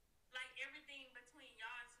 Like everything between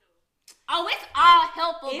y'all two. Oh, it's all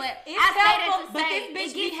helpful, but it's I say helpful, that to but say this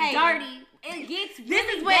bitch it be gets hating. dirty. It gets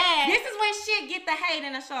really bad. This is when shit get the hate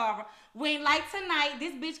in the shower. When, like tonight,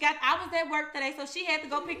 this bitch I was at work today, so she had to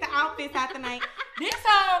go pick the outfits out tonight. This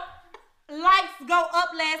whole lights go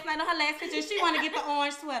up last night on her last picture. She want to get the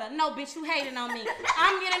orange sweater. No, bitch, you hating on me.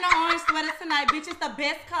 I'm getting the orange sweater tonight, bitch. It's the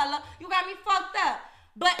best color. You got me fucked up.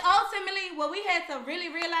 But ultimately, what we had to really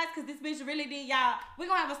realize, because this bitch really did, y'all, we're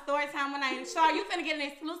going to have a story time one night. And Char, you finna get an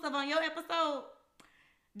exclusive on your episode.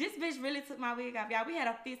 This bitch really took my wig off, y'all. We had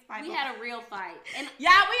a fist fight. We had a real fight. And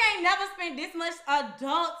y'all, we ain't never spent this much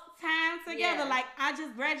adult time together. Yeah. Like, I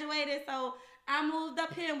just graduated, so I moved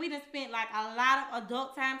up here, and we done spent, like, a lot of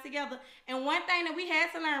adult time together. And one thing that we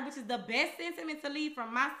had to learn, which is the best sentiment to leave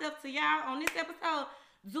from myself to y'all on this episode,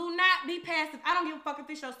 Do not be passive. I don't give a fuck if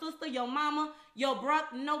it's your sister, your mama, your brother,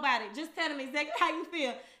 nobody. Just tell them exactly how you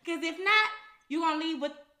feel. Because if not, you're going to leave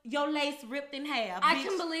with your lace ripped in half. I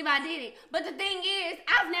can believe I did it. But the thing is,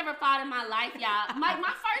 I've never fought in my life, y'all. My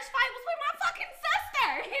first fight was with my fucking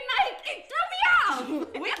sister. And like, it threw me off.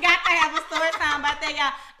 We got to have a story time about that,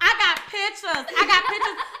 y'all. I got pictures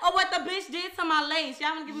of what the bitch did to my lace.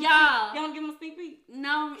 Y'all want to give me a sneak peek?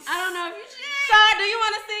 No, I don't know if you should. Sorry, do you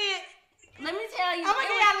want to see it? Let me tell you. I'm going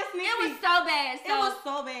to give y'all a sneak peek. It was so bad. It was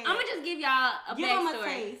so bad. I'm going to just give y'all a Give them a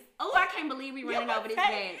backstory. taste. Oh, I can't believe we running over this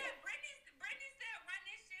bag.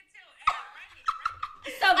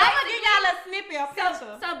 So I'm gonna give y'all a snippet of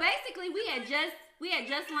picture. So basically, we had just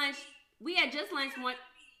lunched. We had just lunched one. What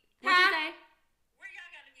you Huh? say? Where y'all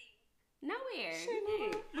gotta be? Nowhere.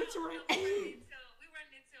 What you right? So we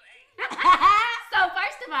running until 8. So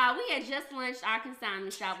first of all, we had just lunched our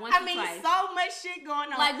consignment shop once or twice. So much shit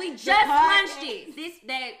going on. Like we just lunched it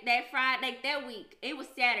that Friday, like that week. It was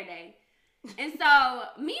Saturday, and so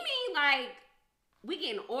Mimi like. We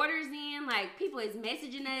getting orders in, like people is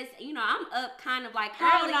messaging us. You know, I'm up kind of like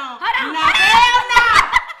Hold early. on. Hold on. No, hell no.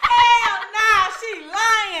 Hell no. She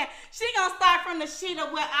lying. She gonna start from the sheet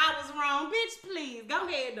of where I was wrong. Bitch, please. Go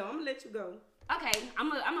ahead though. I'm gonna let you go. Okay,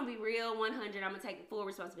 I'm gonna be real 100. I'm gonna take full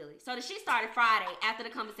responsibility. So the shit started Friday after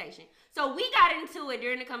the conversation. So we got into it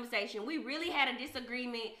during the conversation. We really had a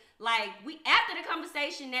disagreement. Like after the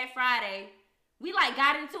conversation that Friday, we like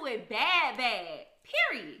got into it bad.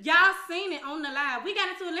 Period. Y'all seen it on the live. We got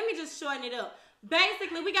into it. Let me just shorten it up.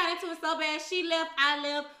 Basically, we got into it so bad. She left, I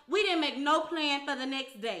left. We didn't make no plan for the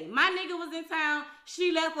next day. My nigga was in town.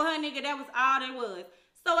 She left with her nigga. That was all there was.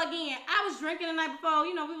 So again, I was drinking the night before.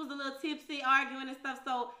 You know, we was a little tipsy, arguing and stuff.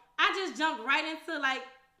 So I just jumped right into like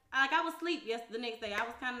I was asleep the next day. I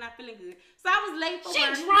was kind of not feeling good. So I was late for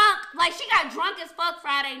work. She drunk. Like she got drunk as fuck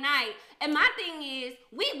Friday night. And my thing is,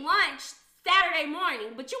 we lunched Saturday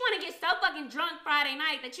morning, but you want to get so fucking drunk Friday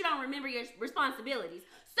night that you don't remember your responsibilities.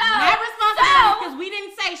 So my responsibility because we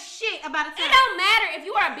didn't say shit about it. It don't matter if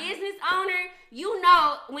you are a business owner. You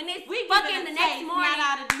know when it's fucking the next morning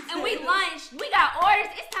and we lunch, we got orders.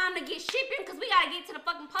 It's time to get shipping because we gotta get to the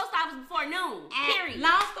fucking post office before noon. Period.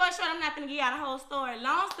 Long story short, I'm not gonna give y'all the whole story.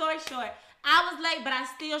 Long story short, I was late, but I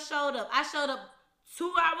still showed up. I showed up 2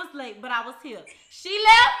 hours late, but I was here. She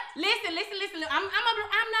left. Listen. I'm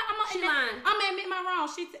gonna admit my wrong.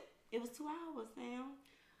 It was 2 hours, Sam.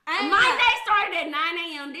 My day started at 9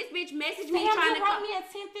 a.m. This bitch messaged me trying to call me at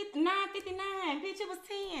 9:59. Bitch, it was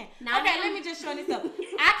 10. Okay, let me just show this up.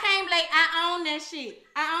 I came late. I own that shit.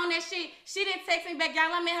 She didn't text me back.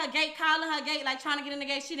 Y'all, I'm at her gate, calling her gate, like trying to get in the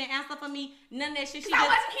gate. She didn't answer for me. None of that shit. I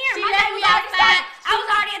wasn't here. She left me outside. I was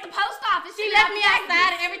already at the post office. She left me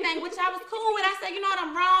outside and everything, which I was cool with. I said, you know what,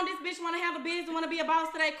 I'm wrong. This bitch want to have a business, want to be a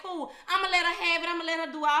boss today. Cool. I'm going to let her have it. I'm going to let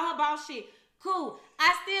her do all her boss shit. Cool.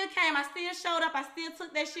 I still came. I still showed up. I still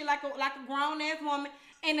took that shit like a grown ass woman.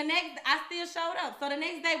 And I still showed up. So the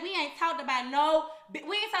next day, we ain't talked about none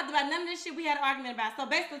of this shit we had an argument about. So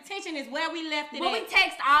basically, tension is where we left it at. We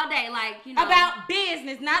text all day, like, you know. About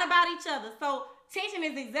business, not about each other. So tension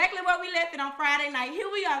is exactly where we left it on Friday night.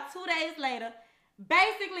 Here we are 2 days later.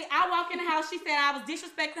 Basically, I walk in the house. She said I was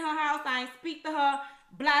disrespecting her house. I ain't speak to her.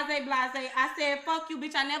 Blase. I said, fuck you,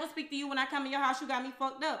 bitch. I never speak to you when I come in your house. You got me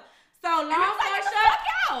fucked up. So long story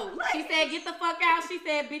short, she said, get the fuck out. She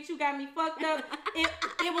said, bitch, you got me fucked up.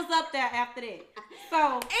 It was up there after that.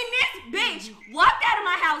 So, and this bitch walked out of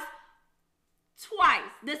my house twice.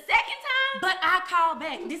 The second time, but I called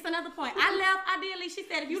back. This is another point. I left. I did leave. She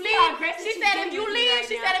said, if you leave,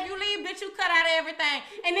 bitch, you cut out of everything.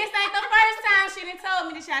 And this ain't the first time she done told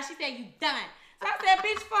me this shit. She said, you done. So I said,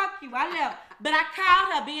 bitch, fuck you. I left. But I called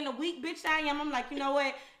her, being the weak bitch I am. I'm like, you know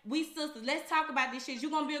what? We sisters, let's talk about this shit. You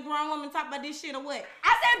gonna be a grown woman and talk about this shit or what?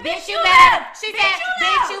 I said, bitch, you better. She said,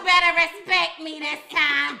 bitch, you better respect me this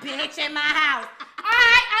time, bitch, in my house.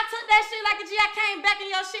 Alright, I took that shit like a G. I came back in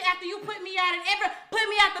your shit after you put me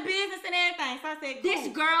out the business and everything. So I said, cool. This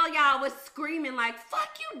girl, y'all, was screaming like, fuck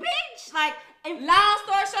you, bitch. Like, long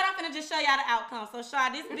story short, I'm finna just show y'all the outcome. So,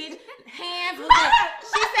 this bitch hands was up.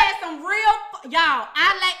 She said some real, y'all,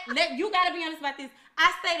 you gotta be honest about this. I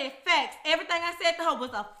stated facts. Everything I said to her was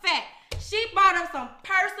a fact. She brought up some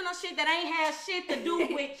personal shit that ain't had shit to do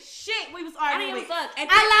with shit we was arguing with. I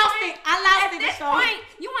lost it. At this point,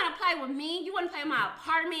 you want to play with me? You want to play in my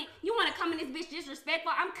apartment? You want to come in this bitch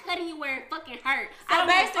disrespectful? I'm cutting you where it fucking hurts. So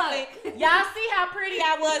basically, y'all see how pretty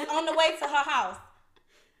I was on the way to her house.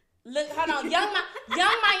 Look, hold on. Young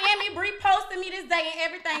Miami reposted me this day and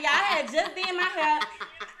everything. Y'all had just did my hair.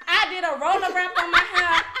 I did a roller wrap on my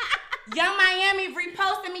hair. Young Miami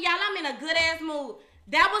reposted me. Y'all, I'm in a good ass mood.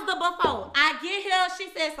 That was the before. I get here.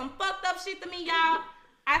 She said some fucked up shit to me, y'all.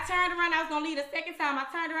 I turned around. I was gonna leave the second time. I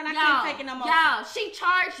turned around. I couldn't take it no more. Y'all, she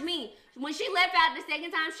charged me when she left out the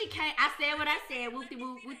second time. She came. I said what I said. Whoop de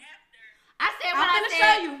whoop. I said what I said.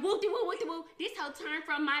 Show you. Whoop de whoop. Whoop de whoop. This hoe turned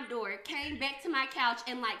from my door, came back to my couch,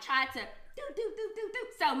 and like tried to do.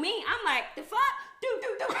 So me, I'm like, the fuck, do.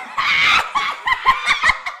 Then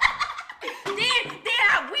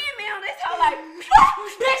I windmill this hoe like,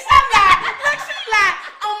 bitch, I'm like, look, she like,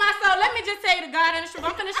 on my soul. Let me just tell you the God and the truth.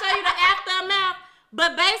 I'm gonna show you the aftermath.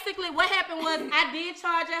 But basically, what happened was I did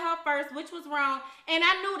charge at her first, which was wrong, and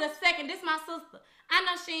I knew the second. This my sister. I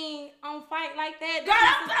know she ain't on fight like that. Girl,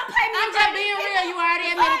 I'm just being real. You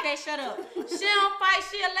already admitted that. Shut up. She don't fight.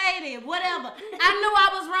 She a lady. Whatever. I knew I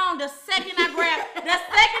was wrong the second I grabbed. The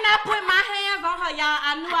second I put my hands on her, y'all,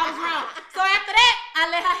 I knew I was wrong. So after that, I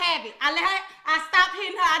let her have it. I stopped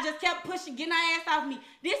hitting her. I just kept pushing, getting her ass off me.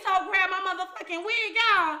 This hoe grabbed my motherfucking wig,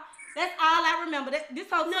 y'all. That's all I remember. This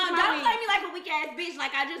whole don't play me like a weak ass bitch.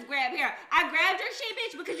 Like I just grabbed her. I grabbed your shit,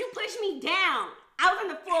 bitch, because you pushed me down. I was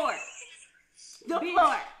on the floor. Floor.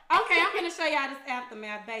 Okay, I'm gonna show y'all this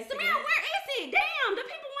aftermath, basically. Samira, where is it? Damn, the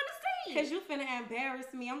people want to see. Cause you finna embarrass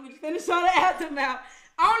me. I'm finna show the aftermath.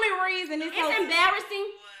 Only reason it's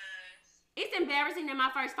embarrassing. It's embarrassing that my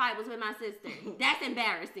first fight was with my sister. That's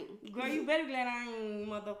embarrassing. Girl, you better glad I ain't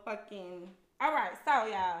motherfucking. All right, so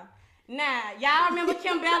y'all. Nah, y'all remember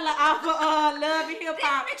Kim Bella off of Love and Hip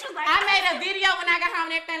Hop? Like, I made a video when I got home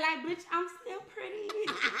and everything like, bitch, I'm still pretty.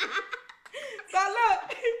 So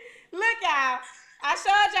look, y'all. I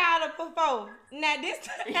showed y'all the before. Now this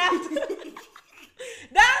the after.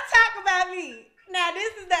 Don't talk about me. Now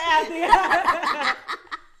this is the after.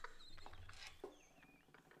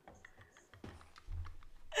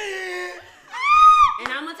 And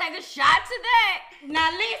I'm gonna take a shot to that.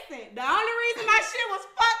 Now listen, the only reason my shit was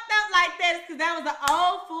fucked up like that is because that was an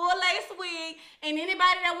old full lace wig. And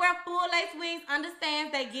anybody that wear full lace wigs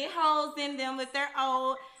understands they get holes in them if they're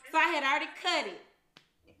old. So I had already cut it.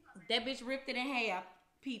 That bitch ripped it in half,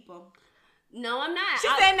 people. No, I'm not. She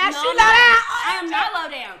said, now she low down. I am not low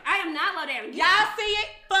down. I am not low down. Y'all see it?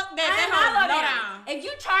 Fuck that. I am not low down. If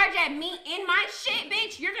you charge at me in my shit,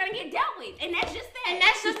 bitch, you're gonna get dealt with. And that's just that. And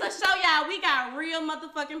that's just to show y'all we got real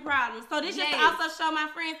motherfucking problems. So this just to also show my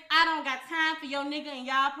friends I don't got time for your nigga and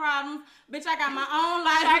y'all problems. Bitch, I got my own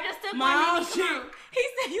life. I just took my own shit. He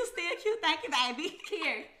said, you still cute. Thank you, baby.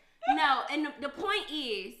 Here. No, and the point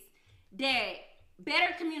is that with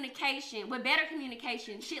better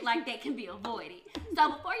communication, shit like that can be avoided.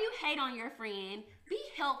 So before you hate on your friend, be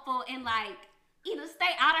helpful and like either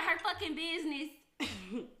stay out of her fucking business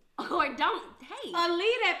or don't hate. Or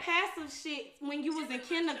leave that passive shit when you was in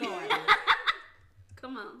kindergarten.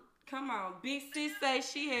 Come on. Big sis say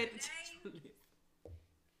she had Bitches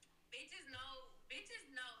know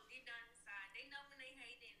deep down inside. They know when they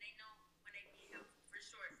hate and they know when they need help, for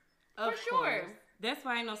sure. For sure. That's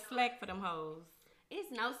why ain't no slack for them hoes. It's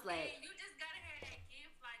no slack. You just gotta have that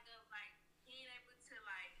gift, like of like being able to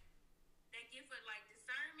like that gift of like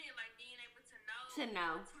discernment, like being able to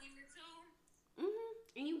know between the two.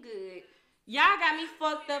 And you good. Y'all got me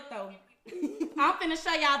fucked up though. I'm finna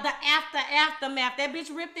show y'all the aftermath. That bitch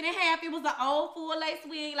ripped it in half. It was an old full lace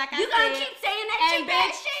wig, like I said. You gonna keep saying that cheap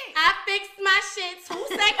ass shit? I fixed my shit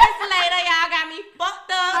 2 seconds later. Y'all got me fucked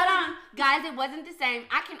up. Hold on, guys. It wasn't the same.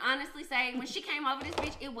 I can honestly say when she came over this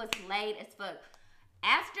bitch, it was laid as fuck.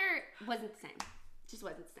 After wasn't the same. Just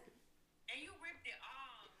wasn't the same. And you ripped it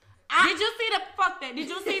off. Did you see Did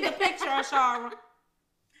you see the picture of Shara?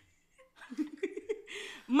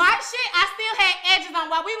 My shit, I still had edges on.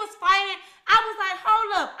 While we was fighting, I was like,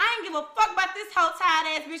 hold up. I ain't give a fuck about this whole tired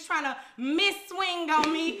ass bitch trying to miss swing on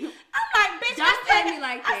me. I'm like, bitch, don't play me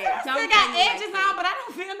like that. I still got edges on, but I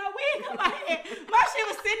don't feel no wig on my head. My shit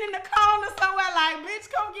was sitting in the corner somewhere like, bitch,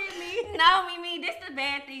 come get me. No, Mimi, this the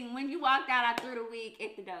bad thing. When you walked out, I threw the wig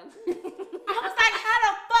at the door. I was like, how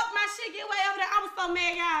the fuck my shit get way over there? I was so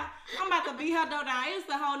mad, y'all. I'm about to beat her door down. It's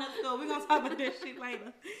a whole nother story. We're going to talk about this shit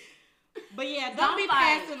later. But yeah, don't be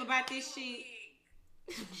passive about this shit.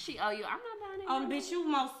 She owe you. I'm not buying it. Bitch, you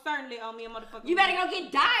most certainly owe me a motherfucker. You better go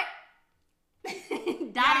get Dot.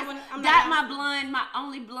 Dot my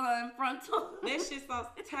only blonde frontal. That shit's so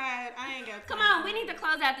tired. I ain't got time. Come on, we need to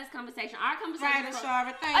close out this conversation. Our conversation. Right,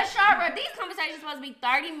 Ashara, thank you. Ashara, these conversations supposed to be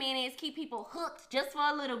 30 minutes. Keep people hooked just for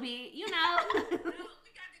a little bit, you know.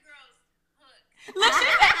 Look, she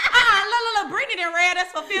said, look, Brittany done read us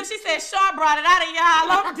for film. She said, Shaw brought it out of y'all.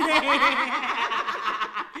 I'm dead.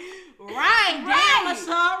 Right, damn,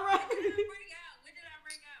 Ashara. When did I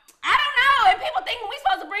bring out? I don't know. and people think we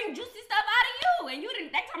supposed to bring juicy stuff out of you, and you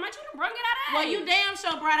didn't. They talking about you done brung it out of. Well, you damn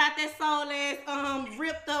sure brought out that soul ass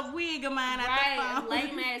ripped up wig of mine out the phone.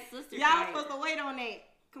 Lame ass sister. Y'all supposed to wait on that.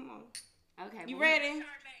 Come on. Okay. You ready? No,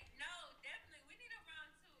 definitely. We need a round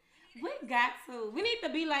two. We got to. We need to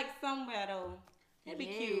be like somewhere though. That'd be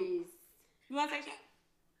cute. You want to take a shot?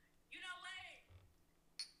 You know what?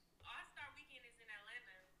 All-Star Weekend is in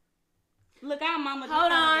Atlanta. Look, our mama.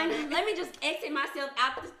 Hold on. Let me just exit myself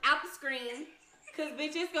out the screen. Cause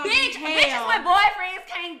bitch, it's gonna Bitches be hell. with boyfriends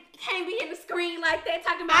can't be in the screen like that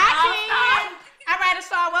talking about I All-Star. can. All right,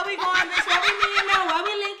 Ashar, where we going, bitch? Where we meeting now? Where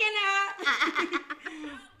we linking up?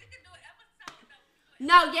 We can do an episode though.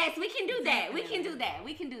 No, yes, we can do that. We can do that.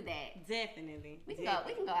 We can do that. Definitely. We can go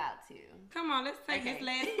out too. Come on, let's take Okay. this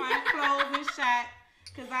last final closing shot.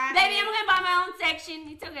 Cause Baby, I'm gonna buy my own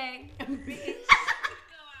section. It's okay. bitch. We can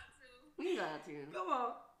go out too. We can go out too. Come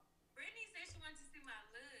on. Brittany said she wanted to see my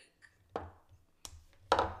look.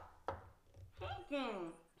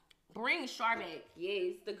 Bring Char back.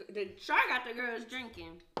 Yes, the Char got the girls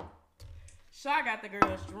drinking Shar got the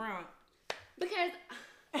girls drunk. because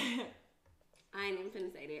I ain't even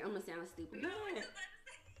finna say that. I'm gonna sound stupid.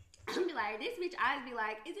 I'm gonna be like, this bitch eyes be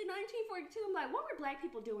like, is it 1942? I'm like, what were black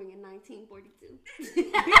people doing in 1942?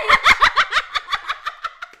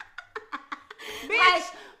 Bitch, Like,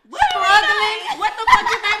 struggling. What the fuck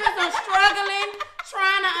you think is a struggling,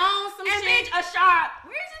 trying to own some And shit, bitch, a shark.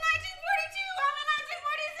 Where's the 1942? I'm in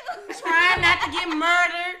 1942. trying not to get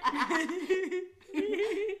murdered.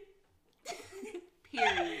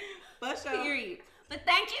 Period. For sure. Period. But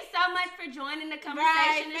thank you so much for joining the Right.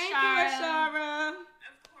 conversation, Thank Ashara. you, Ashara.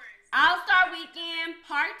 Of course. All-Star Weekend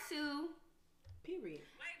Part 2. Period.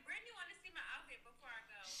 Wait, Brittany want to see my outfit before I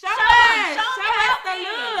go. Show Show us. us Show your us the outfit.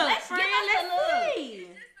 look. Let's give friend. us the Let's look. see.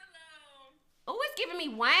 Just a little. Oh, it's giving me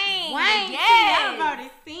Wayne. Wayne, Yes. I've already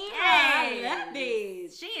seen her. I Yes. love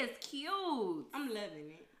this. She is cute. I'm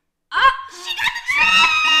loving it. Oh, she got the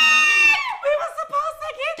chain. We were supposed to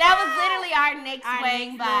get That was literally our next our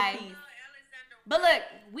Wayne next little vibe. piece. Alexander. But look,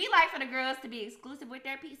 we like for the girls to be exclusive with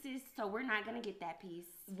their pieces, so we're not gonna get that piece.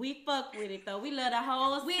 We fuck with it though. We love the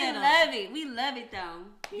whole We setup. love it. We love it though.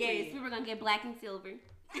 Period. Yes, we were gonna get black and silver.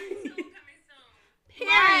 Coming soon. Period.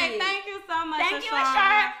 Right. Thank you so much. Thank you, Ashara.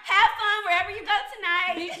 Ashara. Have fun wherever you go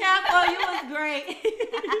tonight. Be careful. You was great.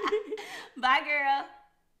 Bye, girl.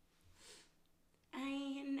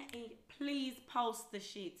 Please post the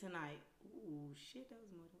shit tonight. Ooh, shit, that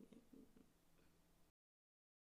was more than